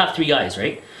 Well, he'll have 3 guys,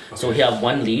 right? Okay. So he'll have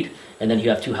 1 lead, and then you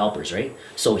have 2 helpers, right?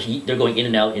 So they're going in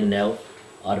and out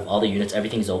of all the units.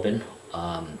 Everything's open,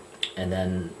 and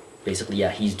then basically,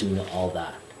 he's doing all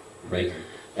that, right? Amazing.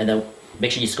 And then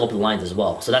make sure you scope the lines as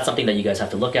well. So that's something that you guys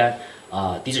have to look at.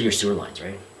 These are your sewer lines,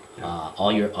 right? Yeah.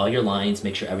 All your lines.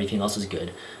 Make sure everything else is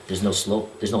good. There's no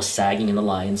slope. There's no sagging in the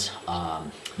lines.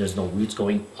 There's no roots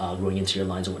growing into your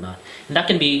lines or whatnot. And that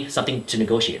can be something to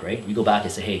negotiate, right? You go back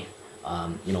and say, hey,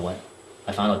 you know what?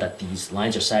 I found out that these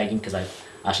lines are sagging because I've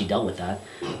actually dealt with that,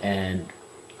 and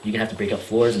you're gonna have to break up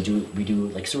floors and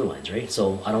redo like sewer lines, right?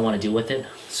 So I don't want to deal with it.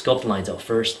 Scope the lines out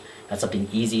first. That's something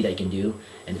easy that you can do,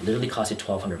 and it literally costs you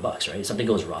 $1,200, right? If something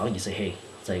goes wrong, you say, hey,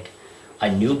 it's like, I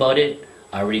knew about it.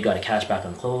 I already got a cash back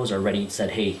on clothes, or already said,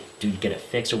 hey, dude, get it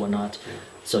fixed or whatnot. Yeah.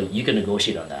 So you can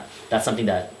negotiate on that. That's something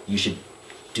that you should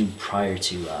do prior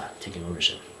to taking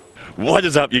ownership. What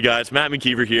is up, you guys? Matt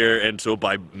McKeever here, and so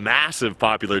by massive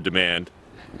popular demand,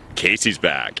 Kasey's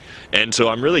back. And so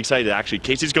I'm really excited. Actually,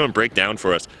 Kasey's going to break down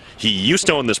for us. He used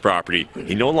to own this property.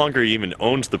 He no longer even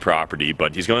owns the property,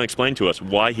 but he's going to explain to us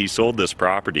why he sold this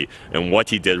property and what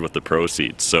he did with the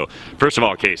proceeds. So first of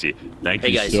all, Kasey, thank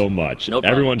you so much. No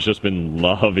problem. Everyone's just been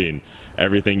loving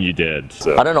everything you did.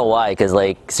 So. I don't know why, because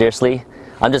like seriously,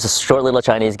 I'm just a short little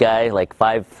Chinese guy, like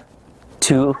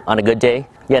 5'2" on a good day.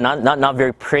 Yeah, not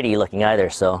very pretty looking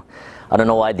either, so I don't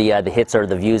know why the hits or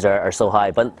the views are so high.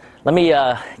 But let me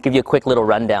give you a quick little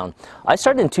rundown. I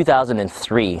started in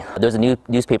 2003. There's a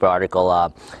newspaper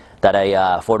article that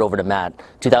I forwarded over to Matt.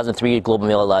 2003, Globe and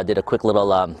Mail did a quick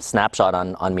little snapshot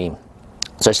on me.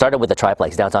 So I started with a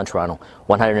triplex, downtown Toronto,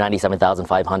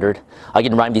 197,500. I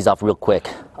can rhyme these off real quick.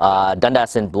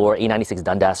 Dundas and Bloor, 896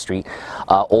 Dundas Street,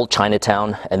 Old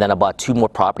Chinatown, and then I bought 2 more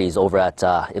properties over at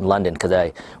in London because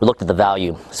we looked at the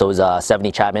value. So it was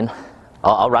 70 Chapman.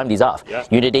 I'll rhyme these off. Yeah.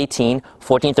 Unit 18,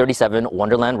 1437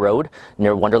 Wonderland Road,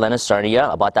 near Wonderland and Sarnia.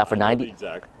 I bought that for 90.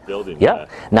 Exact building. Yeah,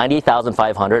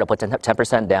 98,500. I put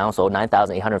 10% down, so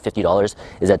 $9,850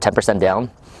 is at 10% down,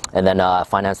 and then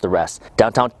finance the rest.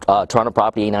 Downtown Toronto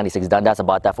property, 896 Dundas. I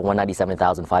bought that for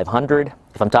 197,500.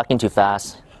 If I'm talking too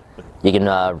fast, you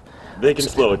can. They can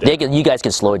slow it down. You guys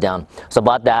can slow it down. So I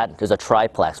bought that. There's a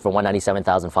triplex for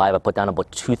 $197,500. I put down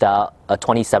about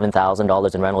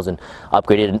 $27,000 in rentals and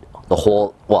upgraded the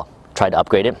whole. Well, tried to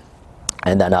upgrade it,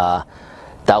 and then that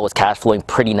was cash flowing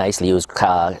pretty nicely. It was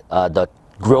the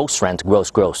gross rent,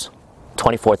 gross,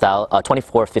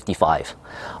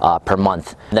 $24.55 per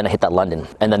month. And then I hit that London,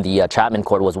 and then the Chapman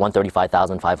Court was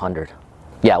 $135,500.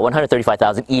 Yeah,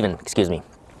 $135,000 even. Excuse me.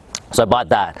 So I bought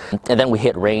that, and then we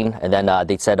hit rain, and then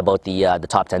they said about the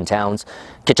top 10 towns.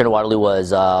 Kitchener-Waterloo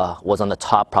was on the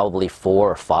top, probably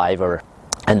 4 or 5,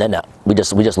 and then we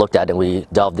just looked at it and we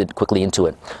delved quickly into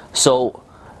it. So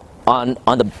on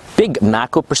the big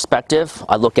macro perspective,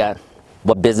 I look at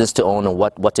what business to own and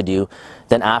what to do.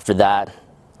 Then after that,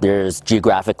 there's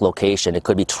geographic location. It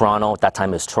could be Toronto. At that time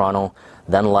it was Toronto,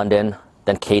 then London,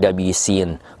 then KWC,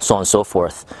 and so on and so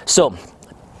forth. So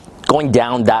going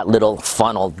down that little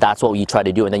funnel, that's what you try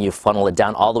to do, and then you funnel it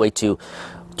down all the way to,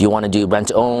 do you want to do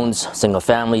rent-owns, single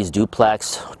families,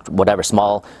 duplex, whatever,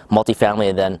 small,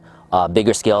 multifamily, and then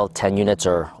bigger scale, 10 units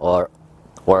or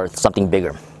something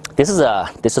bigger. This is a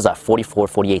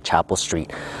 4448 Chapel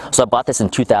Street. So I bought this in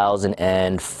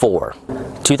 2004.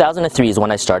 2003 is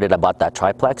when I started. I bought that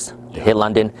triplex, hit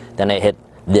London, then I hit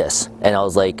this, and I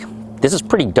was like, this is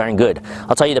pretty darn good.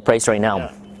 I'll tell you the price right now.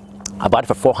 Yeah. I bought it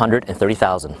for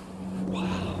 $430,000.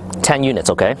 10 units,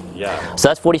 okay? Yeah. So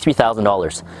that's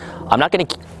 $43,000. I'm not gonna,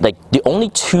 like, the only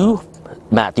two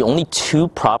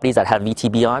properties that have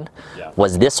VTB on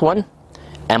was this one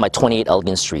and my 28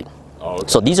 Elgin Street. Oh, okay.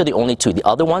 So these are the only 2. The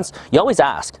other ones, you always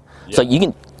ask. Yeah. So you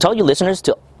can tell your listeners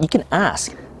you can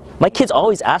ask. My kids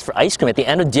always ask for ice cream at the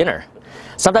end of dinner.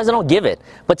 Sometimes I don't give it,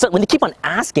 but so when they keep on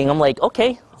asking, I'm like,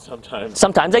 okay.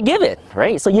 Sometimes I give it,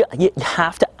 right? So you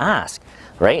have to ask,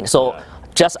 right? So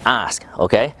just ask,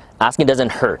 okay? Asking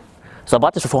doesn't hurt. So I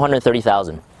bought this for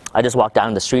 $430,000. I just walked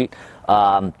down the street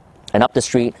and up the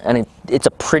street, and it's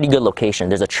a pretty good location.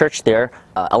 There's a church there,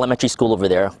 elementary school over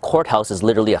there. Courthouse is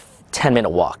literally a 10-minute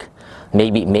walk,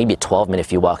 maybe a 12-minute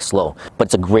if you walk slow. But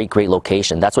it's a great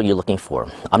location. That's what you're looking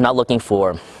for. I'm not looking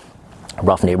for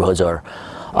rough neighborhoods or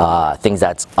things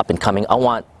that's up and coming. I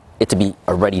want it to be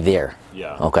already there.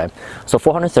 Yeah. Okay. So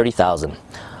 $430,000.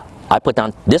 I put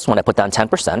down this one. I put down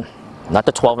 10%. Not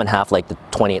the 12.5 like the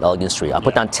 28 Elgin Street. I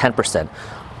put down 10%.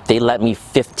 They let me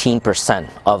 15%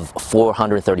 of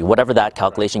 430, whatever that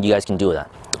calculation you guys can do with that.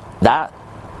 That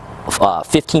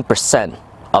 15%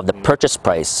 of the purchase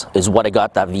price is what I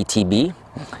got that VTB.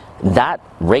 That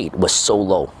rate was so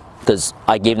low because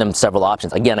I gave them several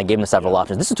options. Again, I gave them several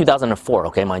options. This is 2004,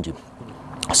 okay, mind you.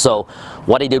 So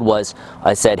what I did was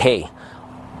I said, hey,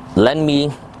 lend me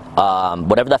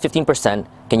whatever that 15%.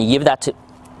 Can you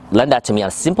lend that to me on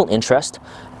a simple interest,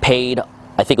 paid,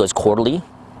 I think it was quarterly,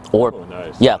 or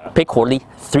paid quarterly,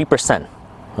 3%.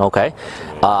 Okay,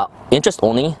 interest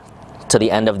only to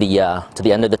the end of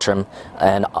the term,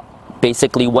 and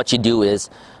basically what you do is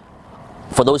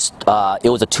for those it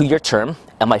was a 2-year term,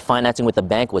 and my financing with the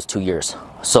bank was 2 years,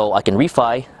 so I can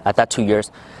refi at that 2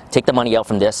 years, take the money out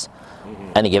from this,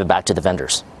 and then give it back to the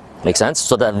vendors. Make sense?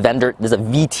 So the vendor, there's a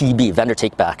VTB, vendor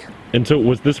take back. And so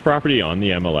was this property on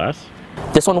the MLS?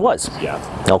 This one was. Yeah.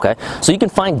 Okay. So you can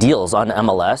find deals on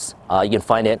MLS. You can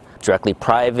find it directly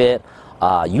private.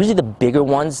 Usually the bigger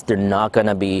ones, they're not going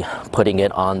to be putting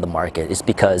it on the market. It's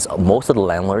because most of the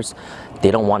landlords,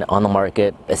 they don't want it on the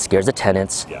market. It scares the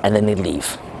tenants, and then they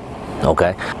leave.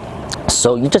 Okay.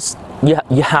 So you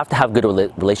have to have good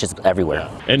relationships everywhere.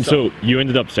 Yeah. And so you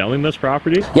ended up selling this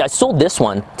property? Yeah, I sold this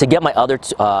one to get my other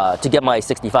to get my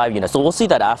 65 units. So we'll see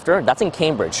that after. That's in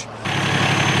Cambridge.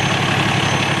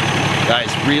 Guys,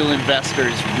 real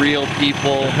investors, real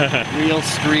people, real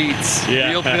streets,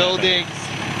 real buildings,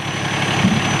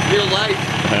 real life.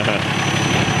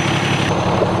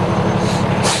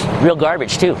 Real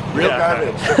garbage too. Real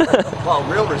garbage. Well,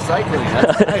 real recycling.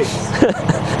 That's nice.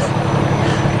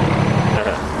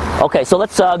 Okay, so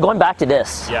let's going back to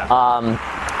this. Yeah.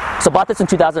 So bought this in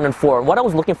 2004. What I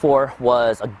was looking for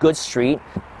was a good street,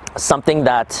 something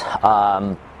that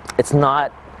it's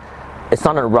not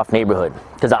in a rough neighborhood,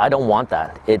 because I don't want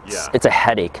that. It's a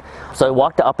headache. So I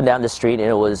walked up and down the street, and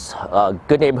it was a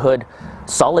good neighborhood,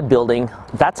 solid building.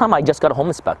 That time I just got a home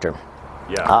inspector.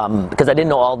 Yeah. Because I didn't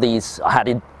know all these. I had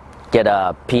to get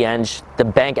a PNG. The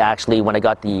bank actually, when I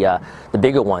got the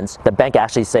bigger ones, the bank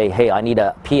actually say, hey, I need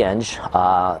a PNG,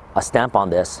 a stamp on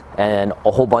this, and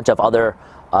a whole bunch of other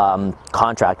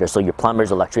contractors, so your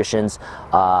plumbers, electricians,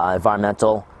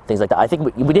 environmental, things like that. I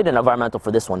think we did an environmental for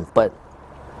this one, but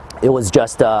it was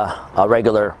just a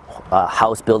regular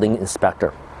house building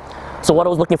inspector. So what I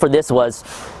was looking for, this was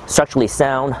structurally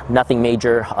sound, nothing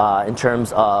major in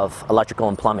terms of electrical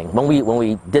and plumbing. When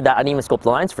we did that, I didn't even scope the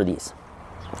lines for these.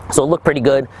 So it looked pretty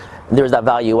good. There's that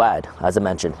value add, as I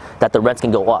mentioned, that the rents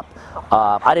can go up.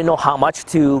 I didn't know how much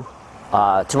to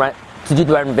do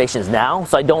the renovations now,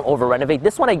 so I don't over renovate.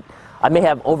 This one I may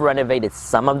have over renovated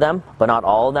some of them, but not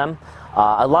all of them.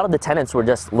 A lot of the tenants were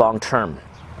just long term.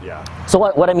 Yeah. So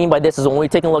what I mean by this is, when we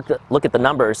take a look at the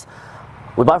numbers,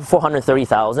 we bought for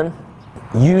 $430,000.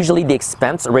 Usually the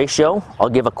expense ratio, I'll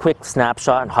give a quick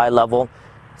snapshot, high level,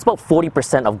 it's about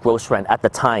 40% of gross rent at the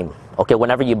time. Okay,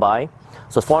 whenever you buy.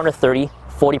 So it's 430,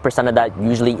 40% of that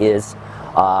usually is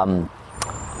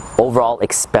overall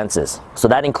expenses. So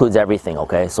that includes everything,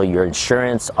 okay? So your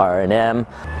insurance, R&M,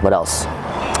 what else?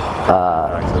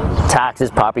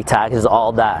 Taxes, property taxes,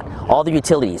 all that. All the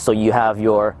utilities, so you have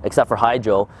your, except for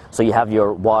hydro, so you have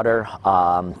your water,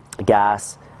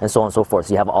 gas, and so on and so forth.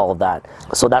 So you have all of that.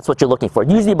 So that's what you're looking for,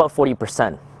 usually about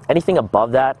 40%. Anything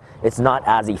above that, it's not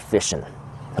as efficient,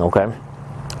 okay?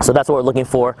 So that's what we're looking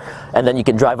for. And then you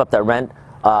can drive up that rent.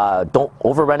 Don't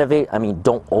over renovate,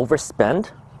 don't overspend,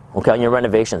 okay, on your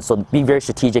renovations. So be very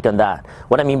strategic on that.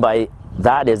 What I mean by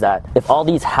that is that if all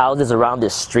these houses around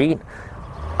this street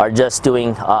are just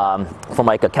doing from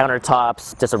like a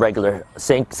countertops, just a regular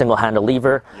sink, single-handle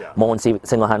lever, mowing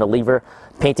single-handle lever,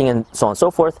 painting and so on and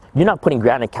so forth, you're not putting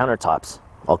granite countertops,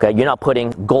 okay? You're not putting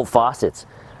gold faucets,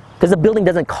 because the building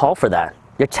doesn't call for that.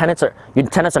 Your tenants are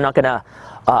not gonna,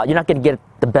 you're not gonna get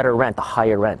the better rent, the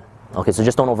higher rent. Okay, so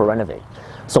just don't over renovate.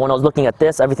 So when I was looking at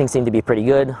this, everything seemed to be pretty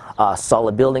good.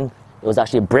 Solid building. It was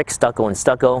actually brick, stucco, and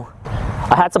stucco.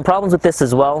 I had some problems with this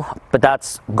as well, but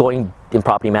that's going in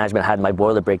property management. I had my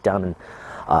boiler breakdown, and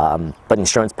but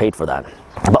insurance paid for that.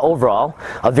 But overall,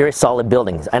 a very solid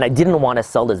building. And I didn't want to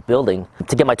sell this building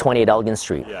to get my 28 Elgin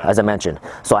Street, as I mentioned.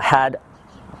 So I had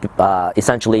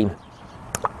essentially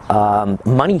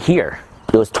money here.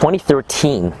 It was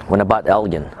 2013 when I bought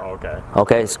Elgin. Oh, okay.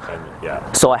 Okay.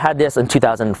 Yeah. So I had this in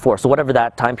 2004. So whatever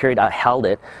that time period, I held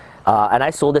it. And I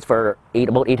sold it for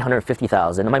about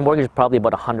 $850,000, and my mortgage was probably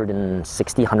about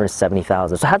 $160,000,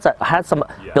 $170,000. So I had some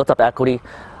built up equity.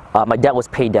 My debt was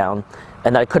paid down,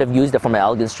 and I could have used it for my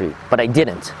Elgin Street, but I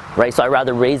didn't, right? So I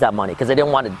rather raise that money because I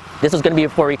didn't want to. This was going to be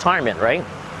for retirement, right?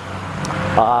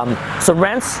 So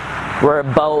rents were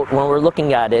about, when we're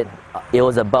looking at it, it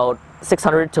was about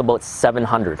 $600 to about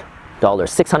 $700.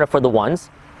 $600 for the one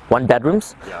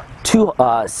bedrooms,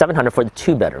 $700 for the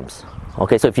 2 bedrooms.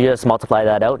 Okay, so if you just multiply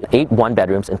that out, 8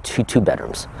 1-bedrooms and 2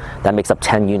 2-bedrooms, that makes up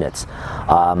 10 units.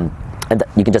 And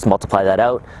you can just multiply that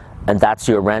out, and that's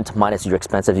your rent minus your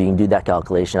expenses. You can do that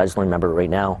calculation. I just don't remember it right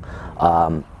now.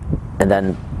 And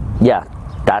then, yeah,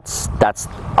 that's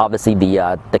obviously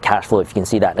the cash flow, if you can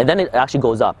see that. And then it actually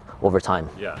goes up over time.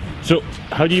 Yeah. So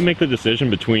how do you make the decision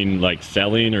between like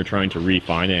selling or trying to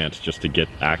refinance just to get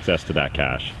access to that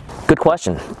cash? Good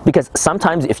question. Because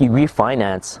sometimes if you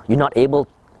refinance, you're not able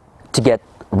to get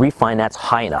refinance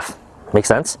high enough. Make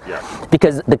sense? Yeah.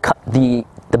 Because the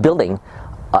building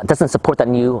doesn't support that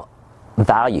new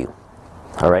value.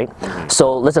 All right.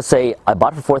 So let's just say I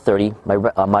bought it for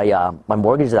 $430. My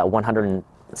mortgage is at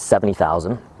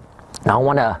 $170,000. Now I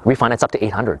want to refinance up to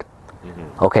 $800.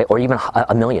 Okay, or even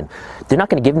 $1 million. They're not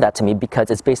going to give that to me because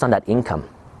it's based on that income,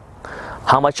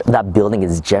 how much that building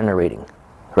is generating,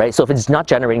 right? So if it's not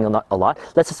generating a lot,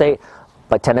 let's just say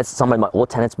my tenants, some of my old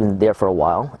tenants been there for a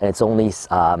while, and it's only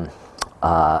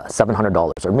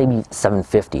 $700 or maybe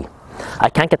 $750. I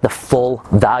can't get the full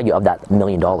value of that $1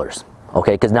 million.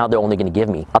 Okay, because now they're only going to give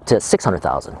me up to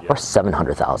 $600,000 or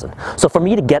 $700,000. So for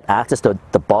me to get access to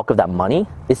the bulk of that money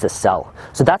is to sell.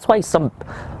 So that's why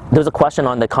there's a question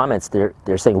on the comments.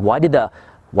 They're saying, why did the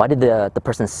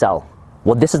person sell?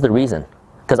 Well, this is the reason,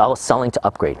 because I was selling to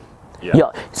upgrade.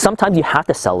 Yeah. Sometimes you have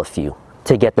to sell a few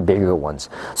to get the bigger ones.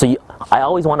 So I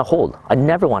always want to hold. I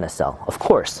never want to sell. Of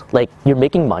course, like you're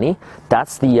making money.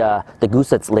 That's the goose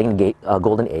that's laying the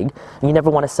golden egg. And you never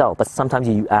want to sell, but sometimes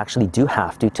you actually do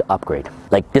have to upgrade.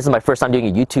 Like this is my first time doing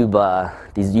a YouTube,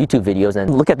 these YouTube videos,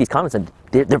 and look at these comments, and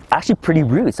they're actually pretty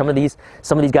rude. Some of these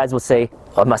guys will say,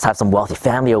 "Oh, I must have some wealthy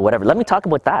family or whatever." Let me talk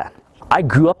about that. I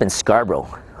grew up in Scarborough.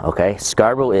 Okay,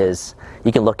 Scarborough is,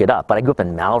 you can look it up, but I grew up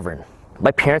in Malvern. My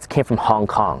parents came from Hong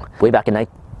Kong way back in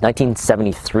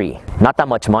 1973. Not that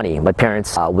much money. My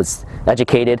parents was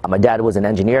educated. My dad was an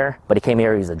engineer, but he came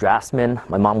here, he was a draftsman.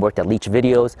 My mom worked at Leach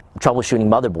Videos, troubleshooting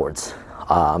motherboards.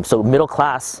 So middle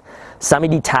class,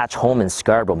 semi-detached home in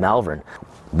Scarborough, Malvern,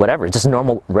 whatever, just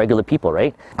normal, regular people,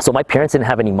 right? So my parents didn't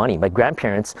have any money. My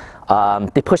grandparents,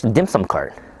 they pushed the dim sum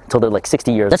cart until they're like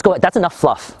 60 years. Let's go, that's enough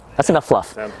fluff. That's enough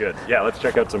fluff. Sounds good. Yeah, let's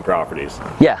check out some properties.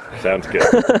 Yeah. Sounds good.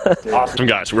 Awesome,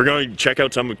 guys. We're going to check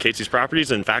out some of Kasey's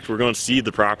properties. In fact, we're going to see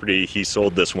the property he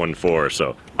sold this one for.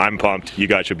 So I'm pumped. You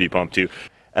guys should be pumped too.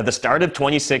 At the start of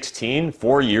 2016,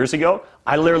 4 years ago,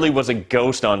 I literally was a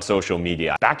ghost on social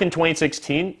media. Back in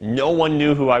 2016, no one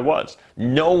knew who I was.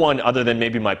 No one other than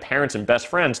maybe my parents and best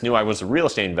friends knew I was a real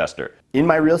estate investor. In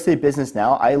my real estate business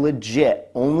now, I legit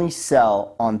only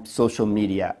sell on social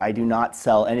media. I do not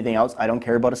sell anything else. I don't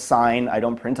care about a sign. I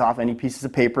don't print off any pieces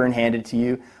of paper and hand it to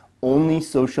you. Only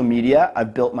social media.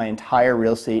 I've built my entire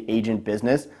real estate agent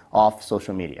business off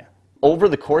social media. Over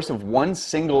the course of one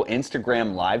single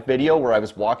Instagram live video where I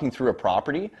was walking through a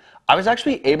property, I was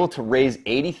actually able to raise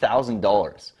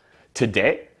 $80,000.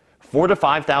 Today, 4,000 to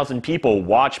 5,000 people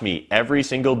watch me every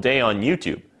single day on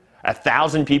YouTube.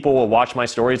 1,000 people will watch my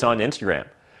stories on Instagram.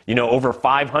 You know, over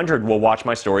 500 will watch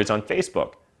my stories on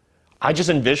Facebook. I just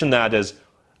envision that as,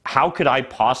 how could I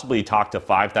possibly talk to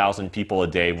 5,000 people a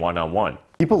day one-on-one?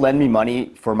 People lend me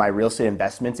money for my real estate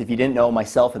investments. If you didn't know,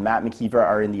 myself and Matt McKeever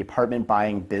are in the apartment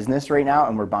buying business right now,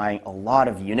 and we're buying a lot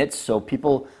of units. So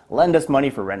people lend us money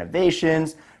for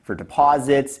renovations, for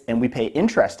deposits, and we pay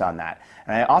interest on that.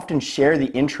 And I often share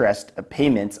the interest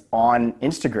payments on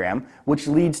Instagram, which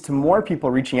leads to more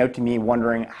people reaching out to me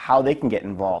wondering how they can get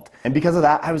involved. And because of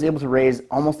that, I was able to raise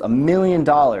almost $1 million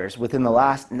within the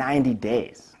last 90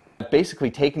 days.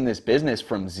 Basically taking this business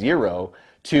from zero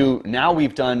to now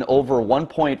we've done over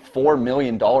 $1.4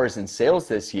 million in sales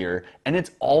this year, and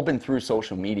it's all been through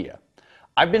social media.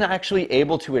 I've been actually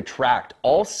able to attract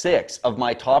all 6 of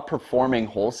my top performing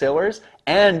wholesalers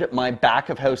and my back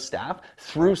of house staff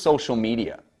through social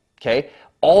media, okay?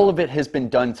 All of it has been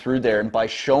done through there and by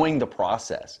showing the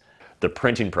process. The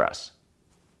printing press,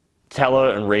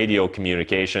 tele and radio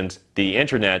communications, the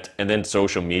internet, and then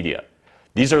social media.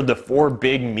 These are the 4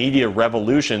 big media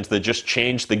revolutions that just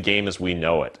changed the game as we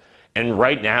know it. And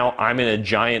right now, I'm in a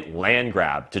giant land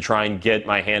grab to try and get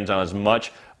my hands on as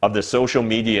much of the social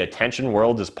media attention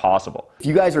world as possible. If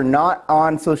you guys are not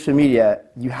on social media,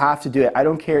 you have to do it. I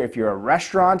don't care if you're a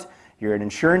restaurant, you're an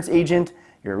insurance agent,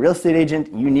 you're a real estate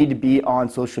agent, you need to be on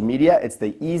social media. It's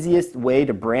the easiest way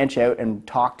to branch out and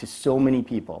talk to so many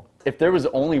people. If there was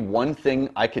only one thing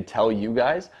I could tell you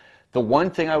guys, the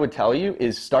one thing I would tell you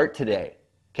is start today.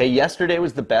 Okay, yesterday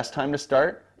was the best time to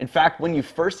start. In fact, when you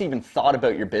first even thought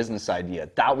about your business idea,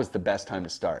 that was the best time to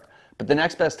start. But the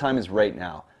next best time is right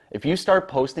now. If you start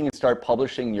posting and start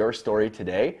publishing your story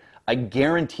today, I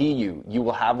guarantee you, you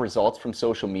will have results from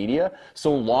social media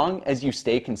so long as you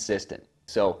stay consistent.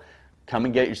 So come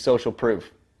and get your social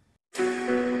proof.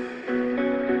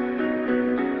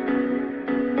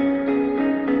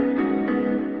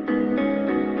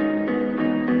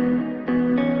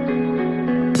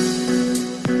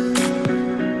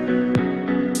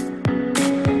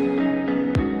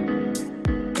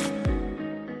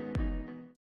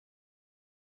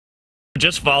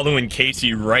 Just following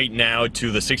Kasey right now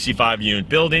to the 65 unit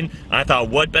building. I thought,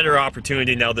 what better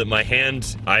opportunity now that my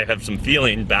hands, I have some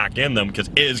feeling back in them because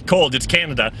it is cold, it's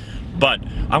Canada. But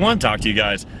I want to talk to you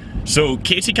guys. So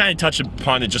Kasey kind of touched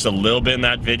upon it just a little bit in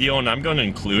that video, and I'm going to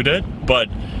include it. But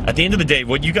at the end of the day,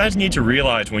 what you guys need to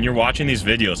realize when you're watching these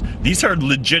videos, these are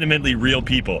legitimately real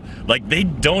people. Like, they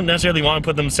don't necessarily want to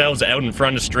put themselves out in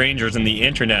front of strangers in the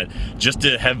internet just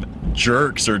to have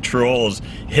jerks or trolls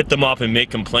hit them up and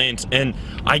make complaints. And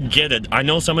I get it. I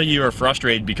know some of you are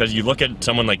frustrated because you look at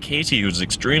someone like Kasey, who's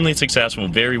extremely successful,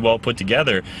 very well put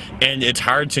together, and it's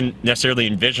hard to necessarily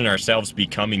envision ourselves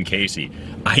becoming Kasey.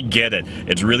 I get it.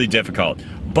 It's really difficult.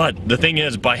 But the thing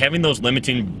is, by having those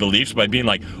limiting beliefs, by being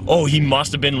like, oh, he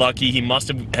must have been lucky, he must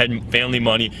have had family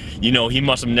money, you know, he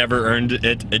must have never earned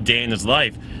it a day in his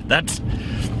life,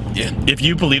 if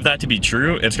you believe that to be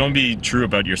true, it's going to be true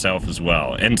about yourself as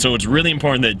well. And so it's really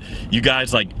important that you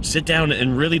guys like sit down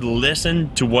and really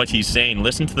listen to what he's saying,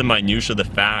 listen to the minutia, the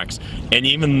facts, and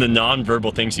even the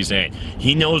non-verbal things he's saying.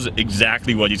 He knows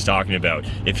exactly what he's talking about.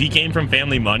 If he came from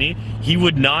family money, he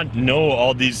would not know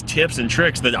all these tips and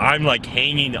tricks that I'm like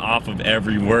hanging off of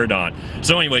every word on.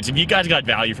 So anyways, if you guys got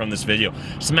value from this video,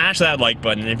 smash that like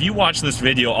button. And if you watch this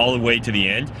video all the way to the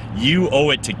end, you owe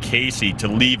it to Kasey to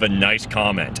leave a nice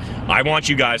comment. I want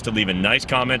you guys to leave a nice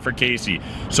comment for Kasey,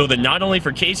 so that not only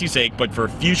for Kasey's sake, but for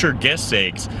future guest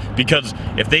sakes, because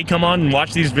if they come on and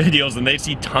watch these videos and they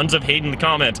see tons of hate in the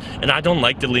comments, and I don't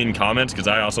like deleting comments because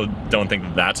I also don't think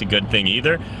that that's a good thing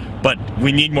either, but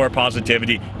we need more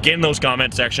positivity. Get in those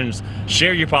comment sections,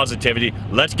 share your positivity.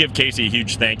 Let's give Kasey a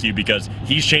huge thank you, because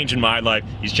he's changing my life,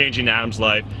 he's changing Adam's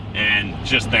life, and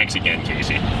just thanks again,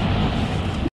 Kasey.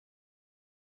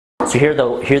 So here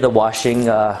the washing,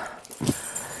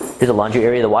 here's the laundry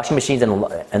area, the washing machines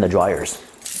and the dryers.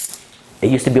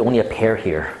 It used to be only a pair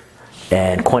here,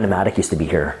 and Coinomatic used to be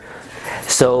here.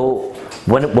 So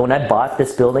when I bought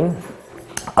this building,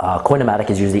 Coinomatic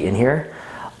is usually in here.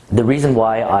 The reason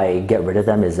why I get rid of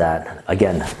them is that,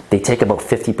 again, they take about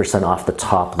 50% off the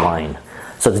top line.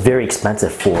 So it's very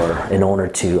expensive for an owner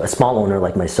a small owner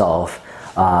like myself,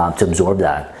 to absorb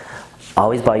that. I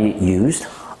always buy used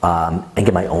and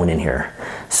get my own in here.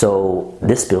 So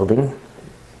this building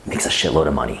makes a shitload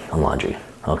of money on laundry.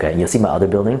 Okay, and you'll see my other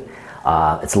building.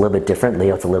 It's a little bit different,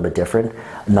 layout's a little bit different.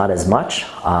 Not as much,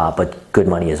 but good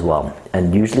money as well.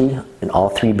 And usually in all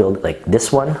three buildings, like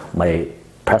this one, my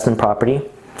Preston property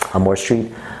on Moore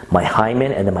Street, my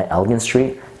Hyman, and then my Elgin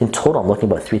Street, in total I'm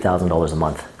looking about $3,000 a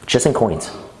month, just in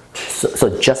coins.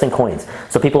 So just in coins.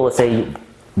 So people will say,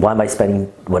 why am I spending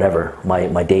whatever,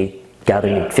 my day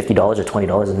gathering $50 or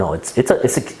 $20? No, it's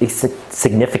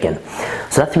significant.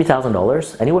 So that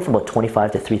 $3,000, anywhere from about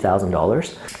 $25 to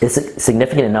 $3,000, is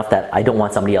significant enough that I don't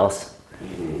want somebody else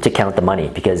to count the money,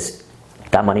 because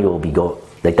that money will be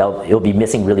it'll be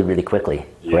missing really, really quickly,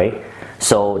 right?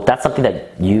 So that's something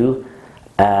that you,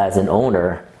 as an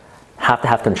owner, have to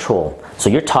have control. So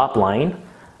your top line,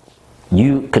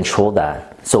 you control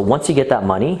that. So once you get that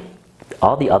money,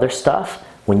 all the other stuff,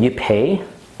 when you pay,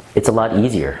 it's a lot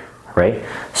easier, right?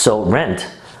 So rent,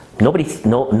 nobody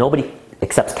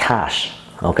accepts cash,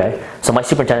 okay? So my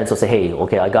superintendents will say, hey,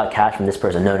 okay, I got cash from this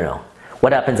person. No, no, no.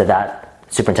 What happens if that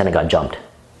superintendent got jumped,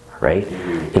 right?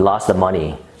 He lost the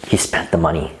money, he spent the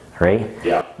money, right?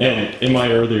 Yeah. And in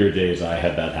my earlier days, I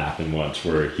had that happen once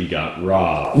where he got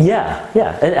robbed. Yeah,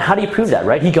 yeah. And how do you prove that,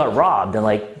 right? He got robbed, and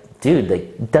like, dude, like,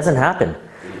 it doesn't happen.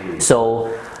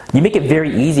 So you make it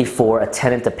very easy for a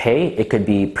tenant to pay. It could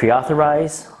be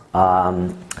pre-authorized.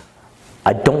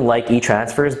 I don't like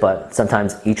e-transfers, but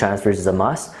sometimes e-transfers is a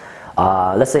must.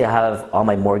 Let's say I have all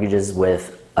my mortgages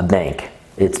with a bank.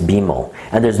 It's BMO,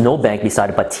 and there's no bank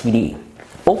beside it but TD.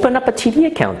 Open up a TD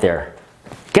account there.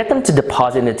 Get them to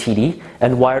deposit in the TD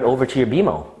and wire it over to your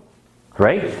BMO,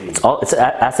 right? It's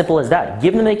as simple as that.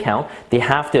 Give them the account. They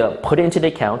have to put it into the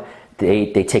account.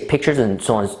 They take pictures and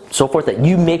so on and so forth, that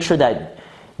you make sure that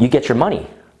you get your money,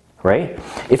 right?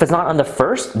 If it's not on the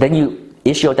first, then you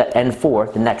issue out that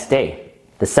N4 the next day.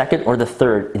 The second or the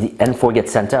third, the N4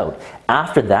 gets sent out.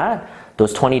 After that,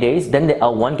 those 20 days, then the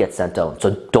L1 gets sent out.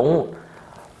 So do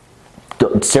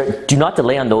not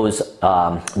delay on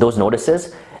those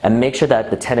notices, and make sure that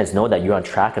the tenants know that you're on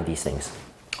track of these things.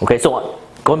 Okay, so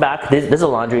going back, this is a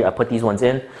laundry. I put these ones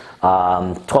in.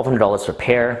 $1,200 per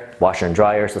pair, washer and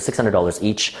dryer, so $600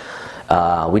 each.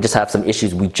 We just have some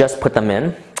issues. We just put them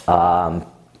in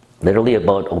literally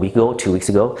about a week ago, 2 weeks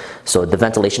ago. So the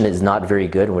ventilation is not very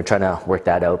good, and we're trying to work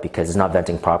that out because it's not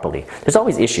venting properly. There's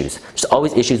always issues. There's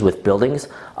always issues with buildings,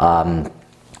 but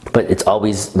it's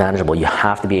always manageable. You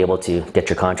have to be able to get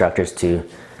your contractors to,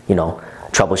 you know,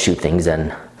 troubleshoot things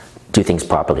and do things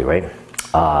properly, right?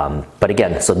 But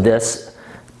again, so this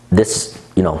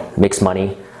you know, makes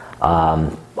money.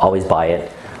 Always buy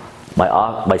it. My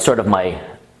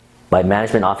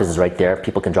management office is right there.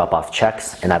 People can drop off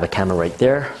checks, and I have a camera right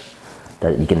there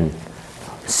that you can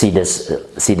see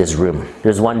this room.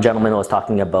 There's one gentleman who was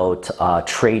talking about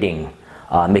trading,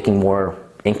 making more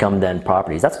income than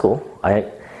properties. That's cool. I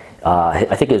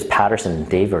think it was Patterson,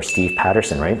 Dave or Steve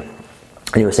Patterson, right?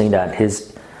 And he was saying that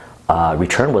his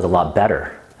return was a lot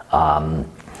better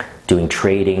doing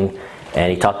trading,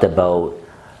 and he talked about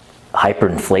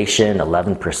hyperinflation,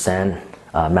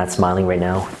 11%. Matt's smiling right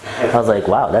now. I was like,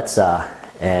 wow, that's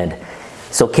and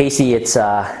so Kasey, it's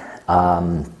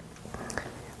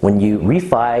when you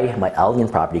refi my Elgin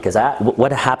property, because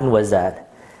what happened was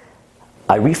that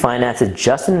I refinanced it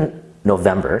just in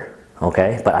November,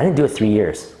 okay? But I didn't do it 3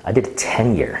 years. I did a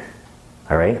 10-year,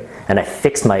 all right? And I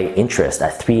fixed my interest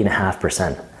at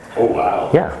 3.5%. Oh, wow.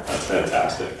 Yeah. That's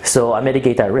fantastic. So I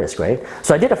mitigate that risk, right?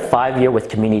 So I did a 5-year with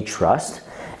Community Trust,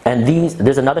 and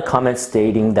there's another comment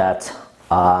stating that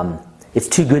it's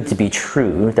too good to be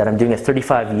true that I'm doing it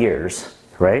 35 years,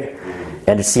 right?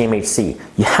 And it's CMHC.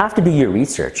 You have to do your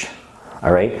research,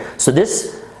 all right? So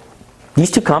these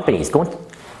two companies, go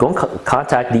and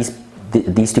contact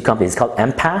these two companies. It's called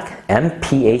MPAC,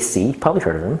 M-P-A-C, probably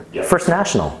heard of them. Yep. First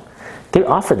National. They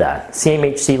offer that,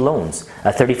 CMHC loans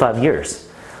at 35 years.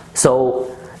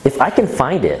 So if I can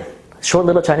find it, short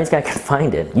little Chinese guy can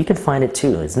find it, you can find it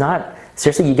too. It's not,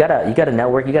 seriously, you gotta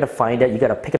network, you gotta find it, you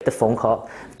gotta pick up the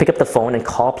phone and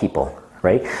call people,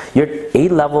 right? Your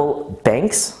A-level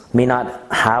banks may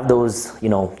not have those, you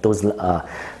know, those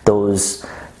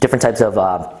different types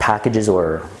of packages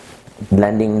or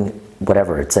lending,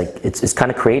 whatever. It's like, it's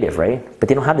kind of creative, right? But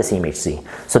they don't have the CMHC.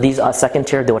 So these second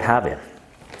tier don't have it.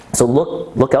 So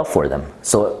look out for them.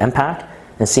 So MPAC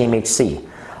and CMHC.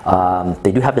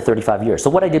 They do have the 35 years. So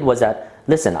what I did was that,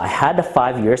 listen, I had the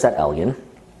 5 years at Elgin,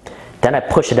 then I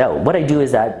push it out. What I do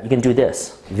is that you can do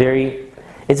this.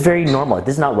 It's very normal.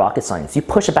 This is not rocket science. You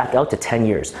push it back out to 10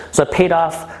 years. So I paid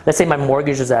off, let's say my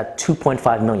mortgage is at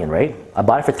 2.5 million, right? I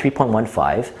bought it for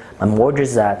 3.15. My mortgage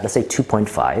is at, let's say,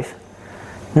 2.5.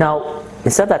 Now,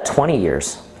 instead of that 20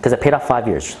 years, because I paid off 5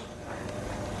 years,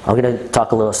 I'm gonna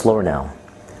talk a little slower now.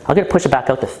 I'm going to push it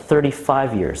back out to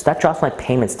 35 years. That drops my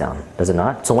payments down, does it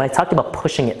not? So when I talked about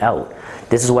pushing it out,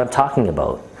 this is what I'm talking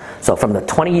about. So from the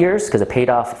 20 years, because I paid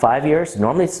off 5 years,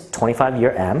 normally it's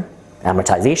 25-year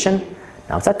amortization.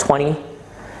 Now it's at 20. Now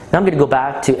I'm going to go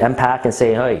back to MPAC and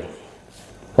say, hey,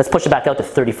 let's push it back out to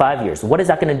 35 years. What is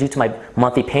that going to do to my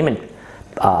monthly payment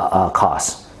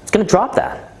costs? It's going to drop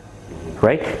that,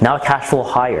 right? Now cash flow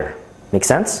higher. Make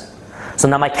sense? So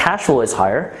now my cash flow is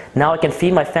higher. Now I can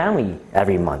feed my family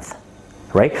every month,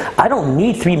 right? I don't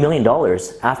need $3 million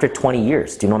after 20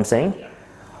 years. Do you know what I'm saying?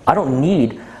 I don't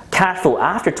need cash flow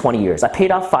after 20 years. I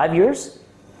paid off 5 years.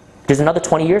 There's another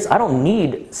 20 years. I don't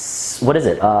need, what is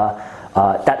it?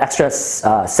 That extra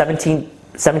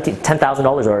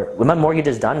 $10,000, or when my mortgage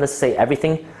is done, let's say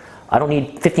everything, I don't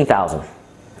need 15,000.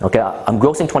 Okay, I'm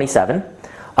grossing 27.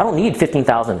 I don't need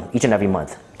 15,000 each and every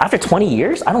month. After 20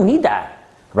 years, I don't need that.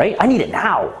 Right? I need it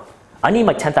now. I need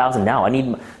my 10,000 now. I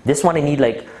need this one. I need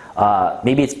like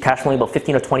maybe it's cash flowing about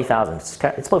 15 or 20,000.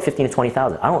 It's about 15 to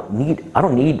 20,000. I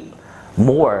don't need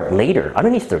more later. I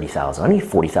don't need 30,000. I need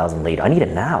 40,000 later. I need it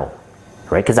now,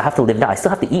 right? Because I have to live now. I still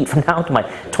have to eat from now to my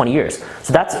 20 years.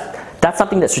 So that's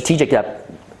something that's strategic that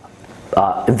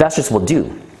investors will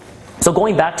do. So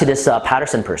going back to this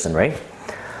Patterson person, right?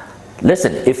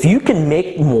 Listen, if you can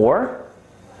make more,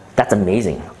 that's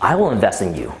amazing. I will invest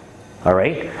in you. All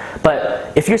right?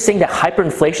 But if you're saying that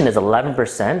hyperinflation is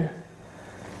 11%,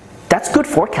 that's good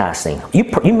forecasting.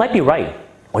 You might be right,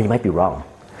 or you might be wrong.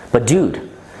 But dude,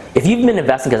 if you've been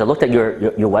investing, because I looked at your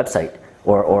website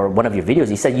or one of your videos,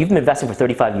 you said you've been investing for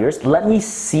 35 years. Let me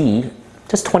see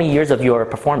just 20 years of your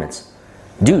performance.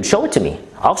 Dude, show it to me.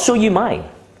 I'll show you mine,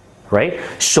 right?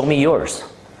 Show me yours.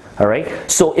 All right.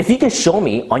 So if you can show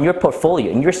me on your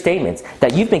portfolio, in your statements,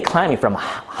 that you've been climbing from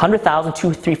 100,000,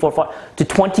 2, 3, 4, 5 to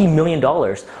 $20 million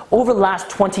over the last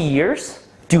 20 years,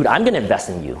 dude, I'm going to invest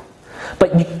in you.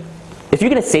 But if you're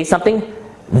going to say something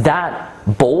that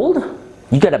bold,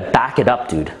 you got to back it up,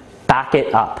 dude. Back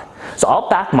it up. So I'll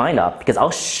back mine up because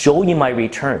I'll show you my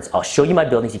returns. I'll show you my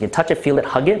buildings. You can touch it, feel it,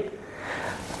 hug it.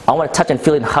 I want to touch and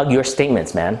feel it and hug your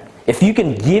statements, man. If you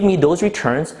can give me those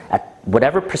returns at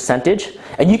whatever percentage,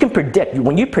 and you can predict,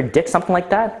 when you predict something like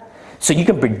that, so you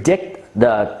can predict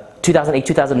the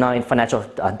 2008-2009 financial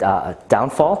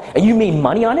downfall, and you made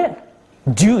money on it,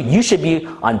 dude, you should be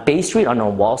on Bay Street or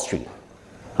on Wall Street,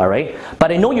 all right?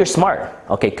 But I know you're smart,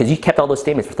 okay, because you kept all those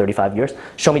statements for 35 years.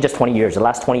 Show me just 20 years. The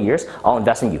last 20 years, I'll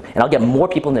invest in you, and I'll get more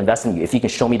people to invest in you if you can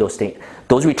show me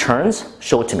those returns.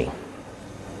 Show it to me,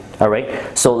 all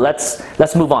right? So let's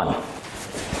move on.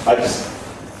 I just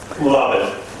love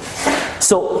it.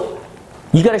 So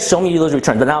you got to show me those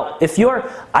returns. But now,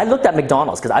 I looked at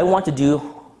McDonald's because I want to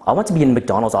be a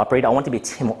McDonald's operator. I want to be a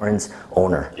Tim Hortons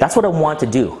owner. That's what I want to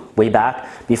do way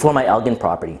back before my Elgin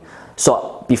property.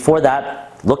 So before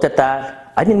that, looked at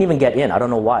that. I didn't even get in. I don't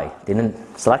know why. They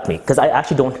didn't select me because I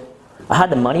had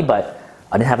the money, but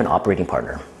I didn't have an operating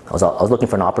partner. I was looking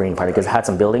for an operating partner because I had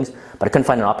some buildings, but I couldn't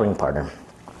find an operating partner.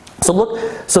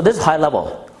 So this is high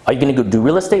level. Are you going to go do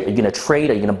real estate? Are you going to trade?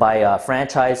 Are you going to buy a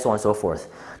franchise? So on and so forth.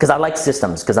 Because I like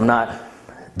systems. Because I'm not,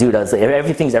 dude,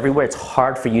 everything's everywhere. It's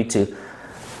hard for you to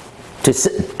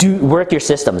work your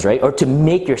systems, right? Or to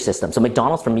make your system. So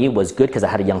McDonald's for me was good because I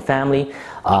had a young family.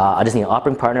 I just needed an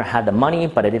operating partner, had the money,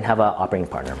 but I didn't have an operating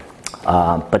partner.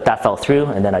 But that fell through,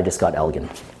 and then I just got Elegant.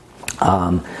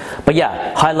 But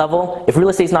yeah, high level, if real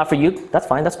estate's not for you, that's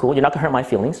fine, that's cool. You're not gonna hurt my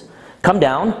feelings. Come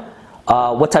down,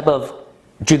 what type of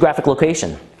geographic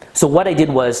location? So what I did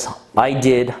was, I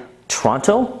did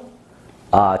Toronto,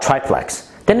 triplex.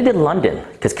 Then I did London,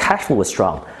 because cash flow was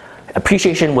strong.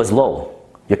 Appreciation was low.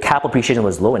 Your capital appreciation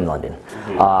was low in London,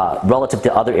 relative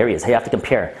to other areas. You have to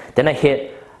compare. Then I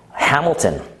hit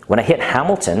Hamilton. When I hit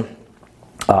Hamilton,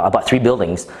 about 3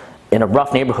 buildings in a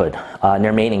rough neighborhood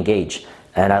near Main and Gage,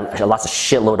 and I lost a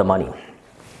shitload of money.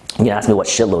 You can ask me what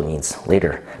shitload means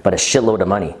later, but a shitload of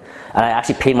money. And I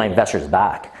actually paid my investors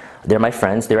back. They're my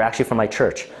friends. They're actually from my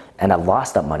church, and I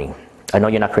lost that money. I know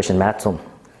you're not Christian, Matt, so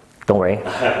don't worry.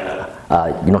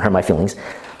 You don't hurt my feelings.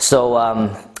 So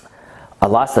I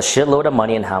lost a shitload of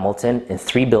money in Hamilton in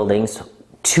 3 buildings,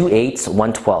 2 8s,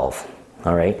 1 12.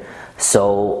 All right.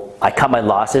 So I cut my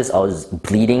losses. I was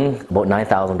bleeding about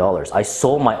 $9,000. I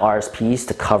sold my RSPs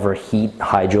to cover heat,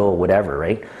 hydro, whatever,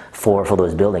 right, for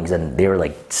those buildings, and they were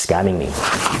like scamming me.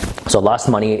 So I lost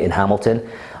money in Hamilton.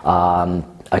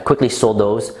 I quickly sold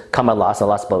those. Cut my loss. I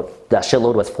lost about, that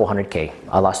shitload was $400K.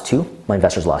 I lost 2. My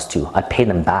investors lost 2. I paid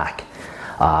them back.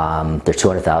 They're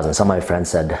 $200,000. Some of my friends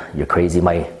said, "You're crazy."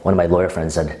 One of my lawyer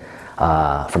friends said,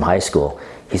 from high school,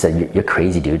 he said, "You're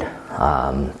crazy, dude."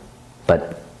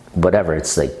 But whatever,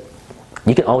 it's like,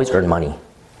 you can always earn money,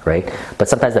 right? But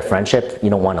sometimes the friendship, you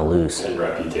don't want to lose. And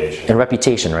reputation. And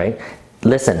reputation, right?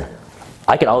 Listen,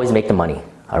 I can always make the money,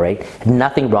 all right?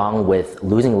 Nothing wrong with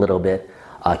losing a little bit,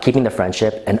 keeping the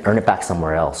friendship, and earn it back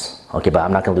somewhere else, okay? But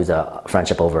I'm not going to lose a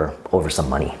friendship over some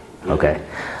money, okay?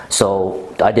 So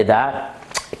I did that.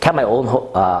 I kept my own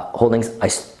holdings. I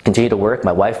continued to work.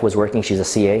 My wife was working. She's a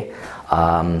CA.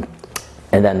 And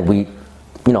then we,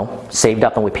 you know, saved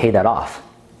up and we paid that off,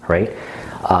 right?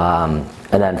 And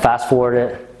then fast forward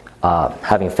it,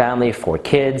 having family, 4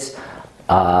 kids,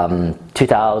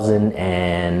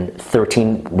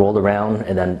 2013 rolled around,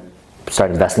 and then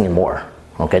started investing in more.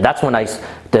 Okay, that's when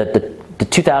the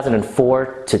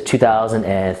 2004 to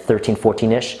 2013,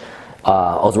 14-ish,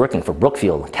 I was working for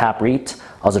Brookfield, Cap REIT.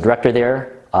 I was a director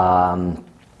there.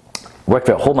 Worked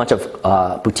for a whole bunch of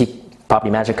boutique property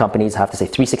management companies. I have to say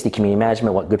 360 Community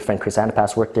Management, what good friend Chris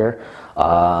Antipas worked there.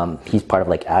 He's part of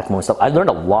like ACMO and stuff. I learned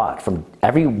a lot from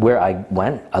everywhere I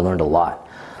went. I learned a lot.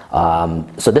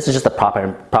 So this is just the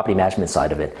property management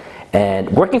side of it.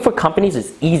 And working for companies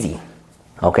is easy,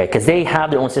 okay, because they have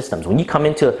their own systems. When you come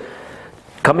into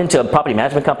property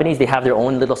management companies, they have their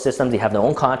own little systems. They have their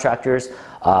own contractors.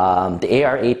 The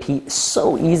AR, AP,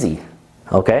 so easy.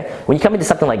 Okay, when you come into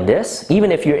something like this,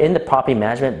 even if you're in the property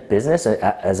management business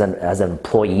as an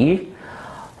employee,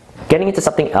 getting into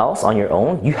something else on your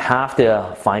own, you have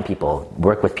to find people,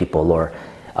 work with people, or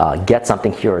get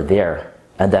something here or there,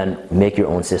 and then make your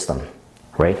own system,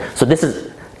 right? So this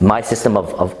is my system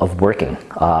of working,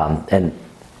 and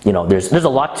you know, there's a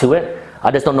lot to it.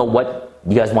 I just don't know what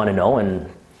you guys want to know, and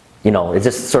you know, it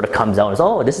just sort of comes out as,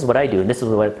 oh, this is what I do, and this is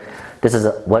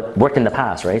what worked in the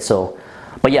past, right? So.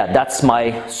 But yeah, that's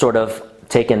my sort of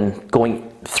going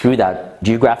through that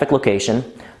geographic location,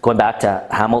 going back to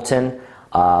Hamilton,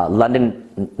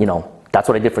 London, you know, that's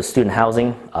what I did for student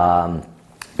housing.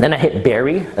 Then I hit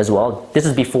Barrie as well. This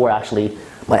is before actually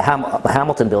my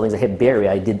Hamilton buildings. I hit Barrie.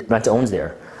 I did rent-to-owns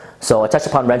there. So I touched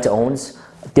upon rent-to-owns.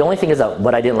 The only thing is that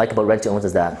what I didn't like about rent-to-owns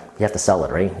is that you have to sell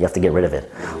it, right? You have to get rid of it.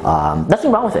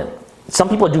 Nothing wrong with it. Some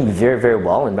people are doing very, very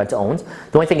well in rent-to-owns.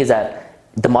 The only thing is that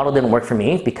the model didn't work for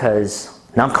me because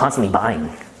now I'm constantly buying,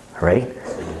 right?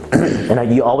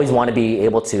 And you always want to be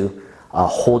able to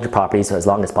hold your properties as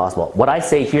long as possible. What I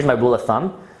say, here's my rule of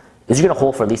thumb, is you're going to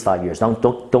hold for at least 5 years.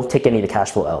 Don't take any of the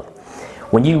cash flow out.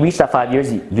 When you reach that 5 years,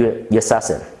 you assess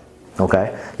it,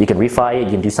 okay? You can refi it,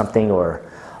 you can do something, or,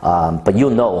 but you'll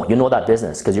know that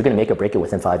business because you're going to make or break it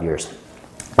within 5 years.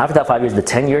 After that 5 years, the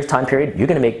 10 years time period, you're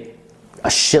going to make a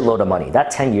shitload of money. That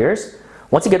 10 years,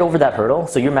 once you get over that hurdle,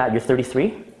 so you're Matt, you're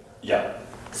 33? Yeah.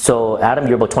 So Adam,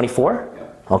 you're about 24?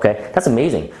 Yeah. Okay, that's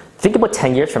amazing. Think about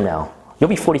 10 years from now. You'll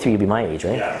be 43, you'll be my age,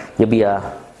 right? Yeah. You'll be,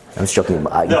 I'm just joking. No,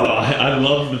 I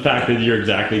love the fact that you're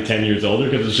exactly 10 years older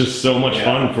because it's just so much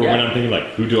fun for when I'm thinking like,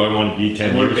 who do I want to be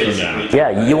 10 years from now?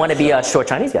 Yeah, you want to be a short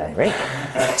Chinese guy, right?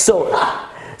 So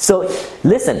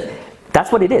listen,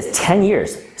 that's what it is, 10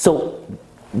 years. So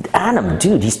Adam,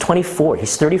 dude, he's 24,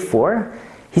 he's 34,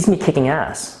 he's gonna be kicking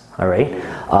ass. All right.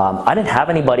 I didn't have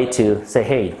anybody to say,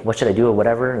 hey, what should I do or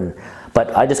whatever.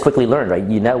 But I just quickly learned, right?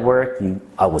 You network.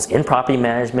 I was in property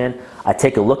management. I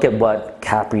take a look at what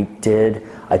Cap REIT did.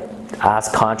 I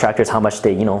ask contractors how much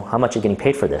they, how much you're getting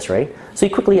paid for this, right? So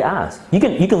you quickly ask. You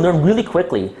can learn really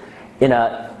quickly in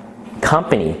a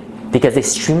company because they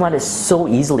streamline it so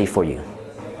easily for you,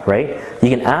 right? You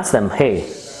can ask them, hey,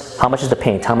 how much is the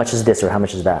paint? How much is this or how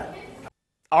much is that?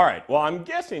 All right, well, I'm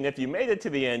guessing if you made it to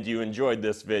the end, you enjoyed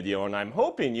this video, and I'm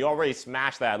hoping you already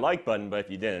smashed that like button, but if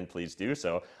you didn't, please do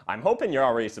so. I'm hoping you're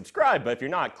already subscribed, but if you're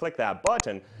not, click that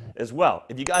button as well.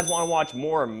 If you guys want to watch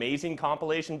more amazing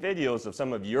compilation videos of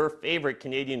some of your favorite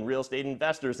Canadian real estate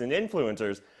investors and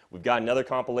influencers, we've got another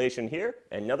compilation here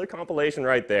and another compilation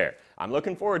right there. I'm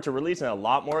looking forward to releasing a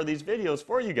lot more of these videos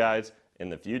for you guys in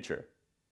the future.